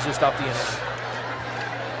 This is just off the internet.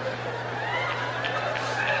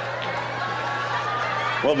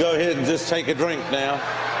 Well, go ahead and just take a drink now.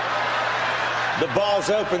 The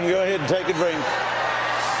bar's open. Go ahead and take a drink.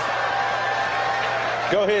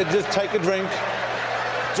 Go ahead, just take a drink.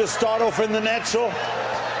 Just start off in the natural.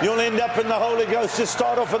 You'll end up in the Holy Ghost. Just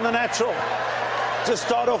start off in the natural. Just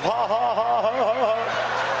start off, ha, ha, ha, ha, ha,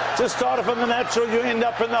 ha. Just start off in the natural. You end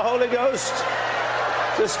up in the Holy Ghost.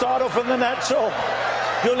 Just start off in the natural.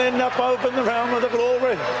 You'll end up over in the realm of the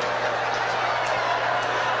glory.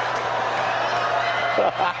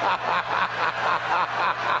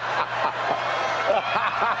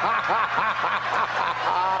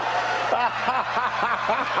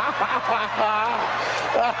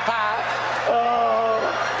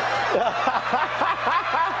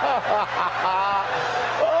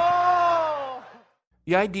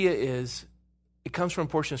 The idea is, it comes from a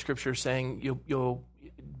portion of Scripture saying you'll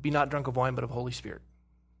be not drunk of wine, but of Holy Spirit.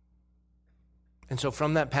 And so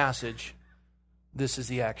from that passage, this is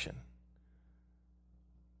the action.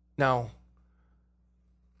 Now,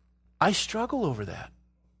 I struggle over that.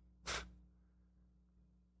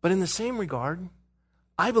 But in the same regard,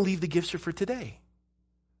 I believe the gifts are for today.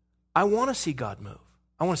 I want to see God move.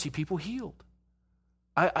 I want to see people healed.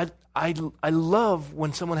 I love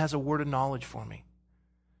when someone has a word of knowledge for me.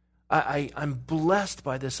 I'm blessed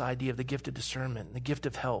by this idea of the gift of discernment, and the gift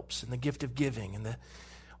of helps, and the gift of giving, and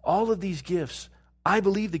all of these gifts. I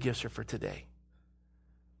believe the gifts are for today.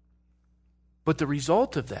 But the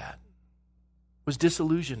result of that was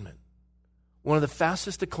disillusionment. One of the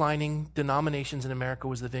fastest declining denominations in America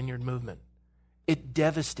was the Vineyard Movement. It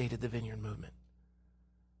devastated the Vineyard Movement.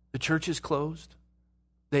 The churches closed.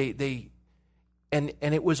 And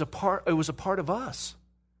it was a part of us.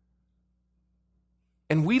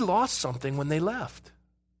 And we lost something when they left.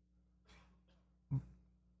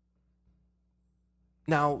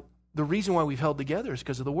 Now, the reason why we've held together is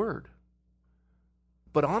because of the Word.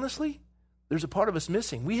 But honestly, there's a part of us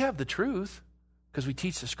missing. We have the truth because we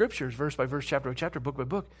teach the Scriptures verse by verse, chapter by chapter, book by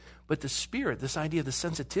book. But the Spirit, this idea of the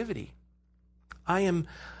sensitivity, I'm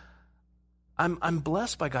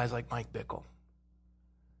blessed by guys like Mike Bickle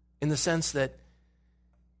in the sense that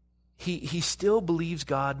he still believes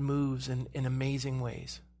God moves in amazing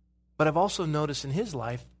ways. But I've also noticed in his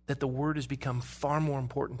life that the Word has become far more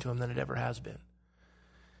important to him than it ever has been.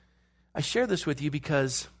 I share this with you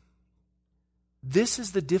because this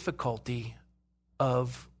is the difficulty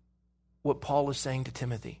of what Paul is saying to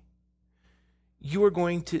Timothy. you are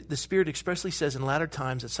going to, the Spirit expressly says in latter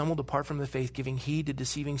times that some will depart from the faith, giving heed to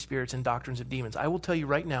deceiving spirits and doctrines of demons. I will tell you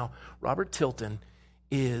right now, Robert Tilton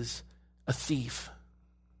is a thief.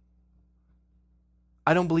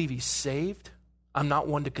 I don't believe he's saved. I'm not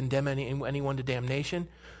one to condemn anyone to damnation,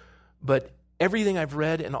 but everything I've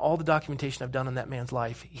read and all the documentation I've done on that man's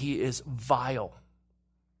life, he is vile.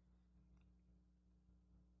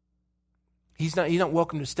 He's not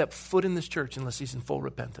welcome to step foot in this church unless he's in full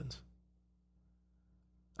repentance.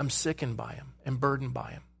 I'm sickened by him and burdened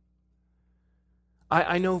by him.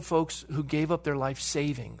 I know folks who gave up their life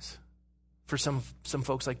savings for some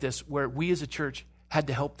folks like this, where we as a church had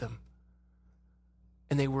to help them.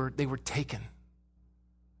 And they were taken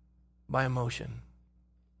by emotion.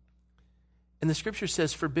 And the scripture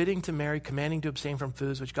says, forbidding to marry, commanding to abstain from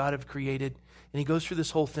foods which God have created. And he goes through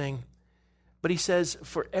this whole thing. But he says,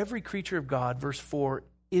 for every creature of God, verse 4,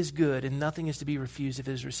 is good, and nothing is to be refused if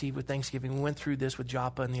it is received with thanksgiving. We went through this with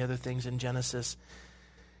Joppa and the other things in Genesis.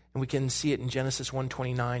 And we can see it in Genesis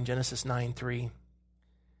 1:29, Genesis 9:3.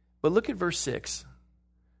 But look at verse 6.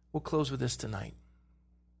 We'll close with this tonight.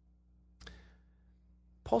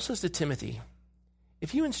 Paul says to Timothy,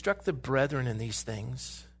 if you instruct the brethren in these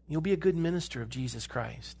things, you'll be a good minister of Jesus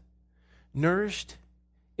Christ, nourished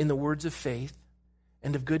in the words of faith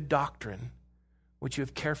and of good doctrine, which you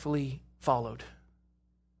have carefully followed.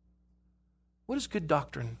 What is good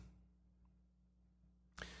doctrine?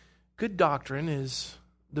 Good doctrine is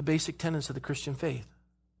the basic tenets of the Christian faith.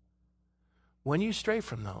 When you stray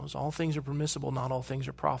from those, all things are permissible, not all things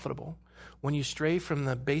are profitable. When you stray from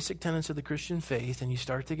the basic tenets of the Christian faith and you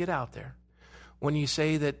start to get out there, when you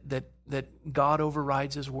say that God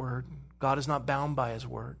overrides his word, God is not bound by his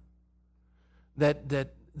word, that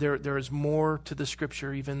there is more to the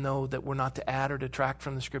scripture, even though that we're not to add or detract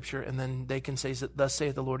from the scripture, and then they can say, thus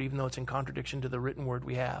saith the Lord, even though it's in contradiction to the written word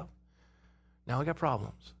we have. Now we got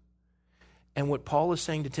problems. And what Paul is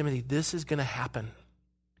saying to Timothy, this is going to happen.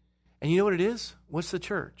 And you know what it is? What's the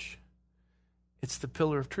church? It's the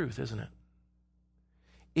pillar of truth, isn't it?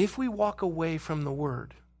 If we walk away from the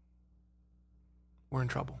word, we're in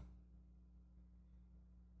trouble.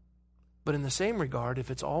 But in the same regard, if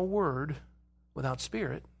it's all word without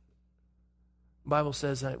spirit, the Bible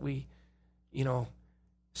says that we,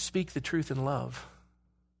 speak the truth in love.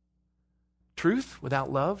 Truth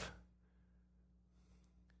without love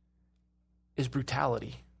is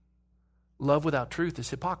brutality. Love without truth is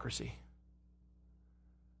hypocrisy.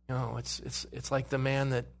 It's like the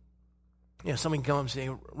man that, somebody comes and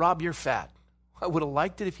say, Rob, you're fat. I would have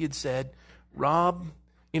liked it if you'd said, Rob,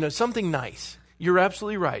 something nice. You're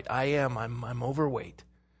absolutely right. I am. I'm overweight.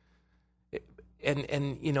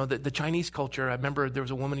 And the Chinese culture, I remember there was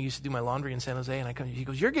a woman who used to do my laundry in San Jose, and she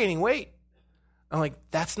goes, you're gaining weight. I'm like,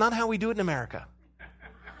 that's not how we do it in America.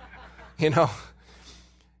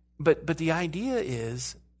 But the idea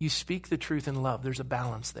is you speak the truth in love. There's a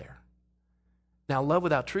balance there. Now, love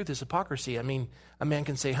without truth is hypocrisy. I mean, a man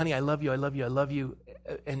can say, honey, I love you, I love you, I love you,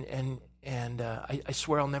 and I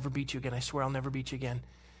swear I'll never beat you again. I swear I'll never beat you again.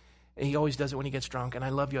 And he always does it when he gets drunk. And I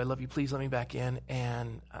love you, please let me back in.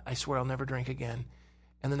 And I swear I'll never drink again.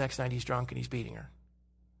 And the next night he's drunk and he's beating her.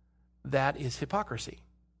 That is hypocrisy.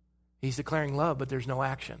 He's declaring love, but there's no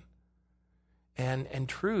action. And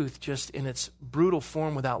truth, just in its brutal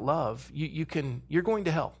form without love, you're going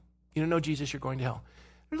to hell. You don't know Jesus, you're going to hell.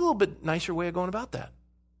 There's a little bit nicer way of going about that.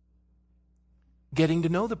 Getting to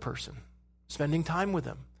know the person, spending time with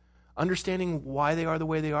them, understanding why they are the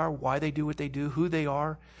way they are, why they do what they do, who they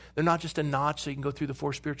are. They're not just a notch so you can go through the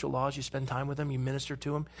 4 spiritual laws. You spend time with them, you minister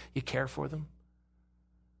to them, you care for them.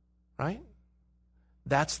 Right?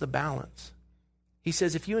 That's the balance. He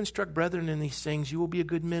says, if you instruct brethren in these things, you will be a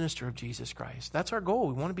good minister of Jesus Christ. That's our goal.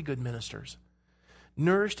 We want to be good ministers.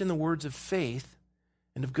 Nourished in the words of faith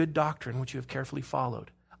and of good doctrine, which you have carefully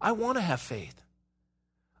followed. I want to have faith.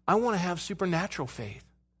 I want to have supernatural faith.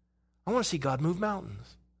 I want to see God move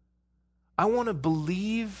mountains. I want to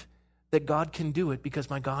believe that God can do it because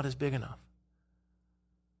my God is big enough.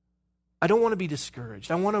 I don't want to be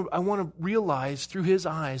discouraged. I want to realize through his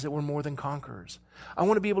eyes that we're more than conquerors. I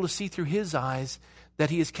want to be able to see through his eyes that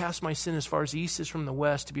he has cast my sin as far as the east is from the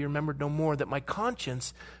west, to be remembered no more, that my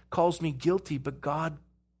conscience calls me guilty, but God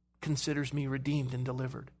considers me redeemed and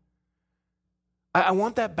delivered. I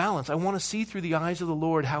want that balance. I want to see through the eyes of the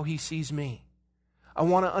Lord how he sees me. I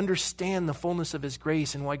want to understand the fullness of his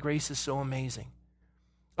grace and why grace is so amazing.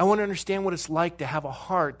 I want to understand what it's like to have a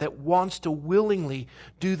heart that wants to willingly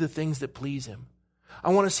do the things that please him. I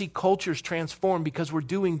want to see cultures transformed because we're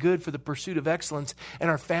doing good for the pursuit of excellence and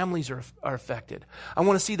our families are affected. I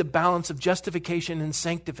want to see the balance of justification and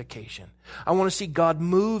sanctification. I want to see God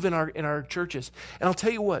move in our churches. And I'll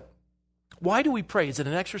tell you what, why do we pray? Is it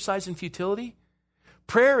an exercise in futility?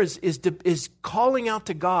 Prayer is calling out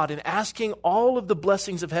to God and asking all of the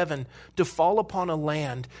blessings of heaven to fall upon a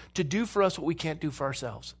land to do for us what we can't do for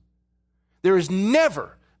ourselves. There has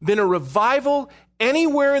never been a revival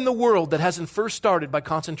anywhere in the world that hasn't first started by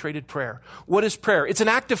concentrated prayer. What is prayer? It's an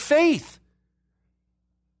act of faith.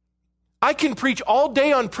 I can preach all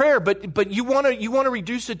day on prayer, but you want to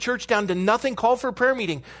reduce the church down to nothing? Call for a prayer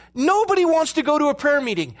meeting. Nobody wants to go to a prayer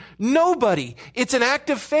meeting. Nobody. It's an act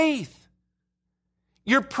of faith.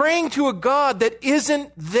 You're praying to a God that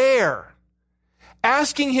isn't there,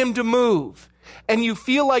 asking him to move, and you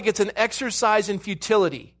feel like it's an exercise in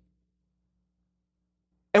futility.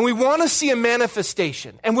 And we want to see a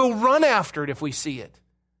manifestation, and we'll run after it if we see it.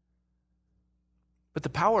 But the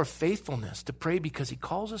power of faithfulness to pray because he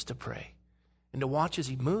calls us to pray and to watch as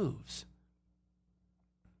he moves.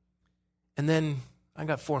 And then, I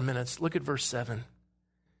got 4 minutes. Look at verse 7.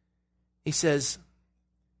 He says,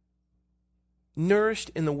 nourished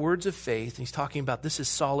in the words of faith, and he's talking about this is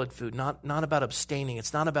solid food, not about abstaining.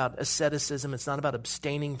 It's not about asceticism. It's not about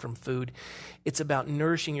abstaining from food. It's about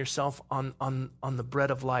nourishing yourself on the bread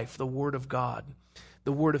of life, the word of God,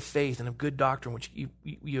 the word of faith and of good doctrine, which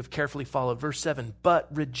you have carefully followed. Verse 7, but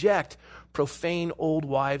reject profane old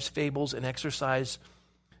wives' fables and exercise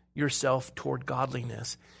yourself toward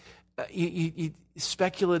godliness.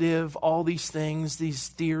 Speculative, all these things, these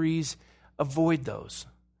theories, avoid those.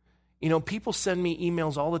 You know, people send me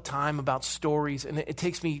emails all the time about stories, and it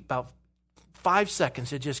takes me about 5 seconds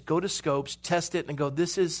to just go to Scopes, test it, and go,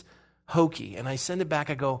 this is hokey. And I send it back.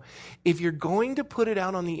 I go, if you're going to put it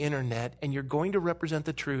out on the internet and you're going to represent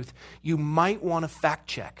the truth, you might want to fact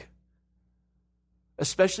check,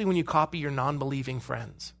 especially when you copy your non-believing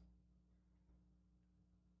friends.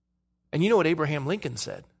 And you know what Abraham Lincoln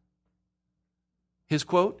said? His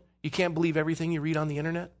quote, you can't believe everything you read on the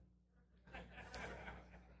internet.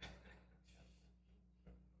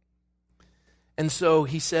 And so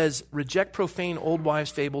he says, reject profane old wives'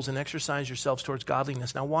 fables and exercise yourselves towards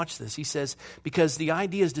godliness. Now watch this. He says, because the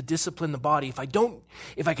idea is to discipline the body. If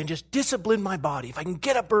I can just discipline my body, if I can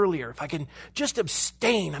get up earlier, if I can just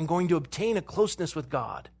abstain, I'm going to obtain a closeness with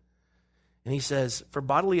God. And he says, for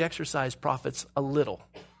bodily exercise profits a little.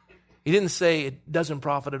 He didn't say it doesn't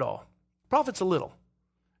profit at all. Profits a little.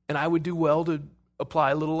 And I would do well to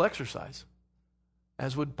apply a little exercise,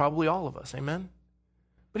 as would probably all of us. Amen?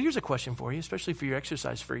 But here's a question for you, especially for your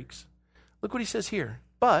exercise freaks. Look what he says here.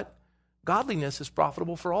 But godliness is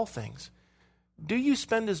profitable for all things. Do you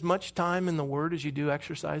spend as much time in the Word as you do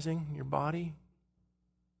exercising your body?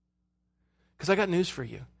 Because I got news for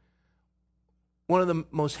you. One of the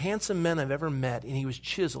most handsome men I've ever met, and he was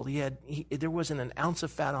chiseled. There wasn't an ounce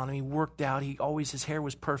of fat on him. He worked out. His hair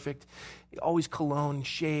was perfect. Always cologne,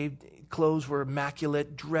 shaved. Clothes were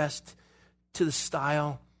immaculate, dressed to the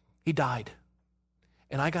style. He died.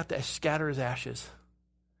 And I got to scatter his ashes.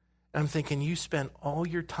 And I'm thinking, you spent all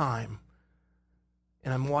your time,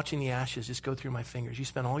 and I'm watching the ashes just go through my fingers. You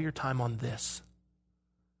spent all your time on this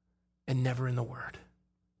and never in the Word.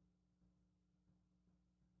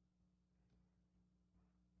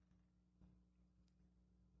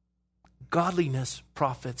 Godliness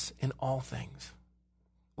profits in all things.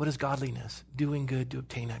 What is godliness? Doing good to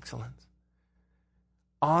obtain excellence.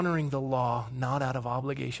 Honoring the law, not out of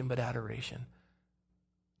obligation, but adoration.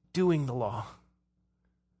 Doing the law.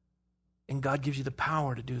 And God gives you the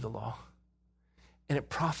power to do the law. And it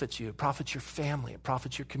profits you. It profits your family. It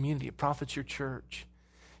profits your community. It profits your church.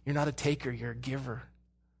 You're not a taker. You're a giver.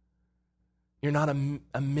 You're not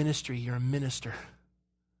a ministry. You're a minister.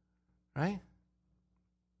 Right?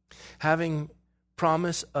 Having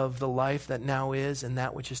promise of the life that now is and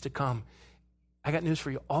that which is to come. I got news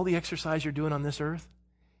for you. All the exercise you're doing on this earth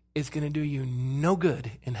is going to do you no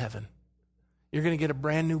good in heaven. You're going to get a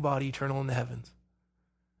brand new body eternal in the heavens.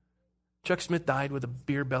 Chuck Smith died with a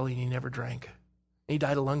beer belly and he never drank. He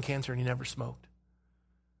died of lung cancer and he never smoked.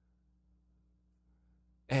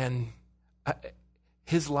 And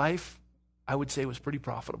his life, I would say, was pretty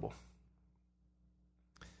profitable.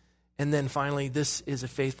 And then finally, this is a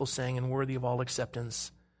faithful saying and worthy of all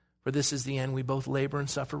acceptance. For this is the end, we both labor and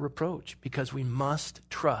suffer reproach, because we must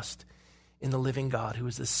trust in the living God, who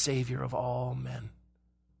is the Savior of all men,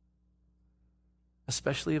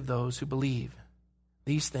 especially of those who believe.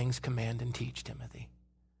 These things command and teach, Timothy.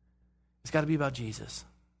 It's got to be about Jesus.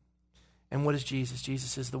 And what is Jesus?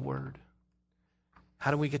 Jesus is the Word. How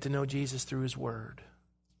do we get to know Jesus? Through His Word.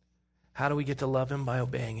 How do we get to love him? By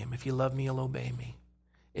obeying him. If you love me, you'll obey me.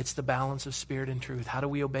 It's the balance of spirit and truth. How do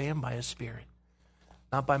we obey him? By his spirit.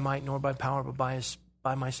 Not by might nor by power, but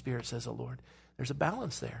by my spirit, says the Lord. There's a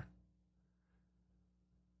balance there.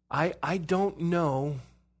 I don't know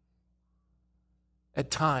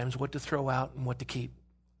at times what to throw out and what to keep.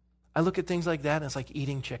 I look at things like that and it's like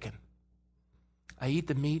eating chicken. I eat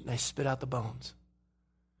the meat and I spit out the bones.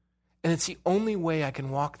 And it's the only way I can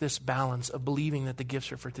walk this balance of believing that the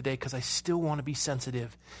gifts are for today, because I still want to be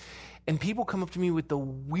sensitive. And people come up to me with the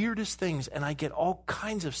weirdest things, and I get all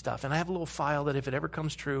kinds of stuff. And I have a little file that if it ever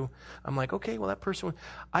comes true, I'm like, okay, well, that person,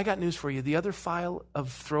 I got news for you. The other file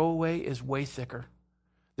of throwaway is way thicker.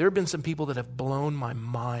 There have been some people that have blown my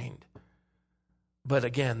mind. But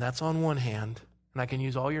again, that's on one hand, and I can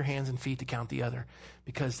use all your hands and feet to count the other,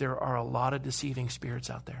 because there are a lot of deceiving spirits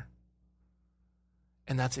out there.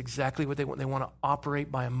 And that's exactly what they want. They want to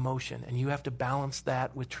operate by emotion, and you have to balance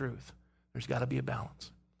that with truth. There's got to be a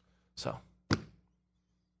balance. So,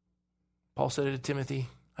 Paul said it to Timothy.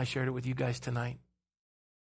 I shared it with you guys tonight.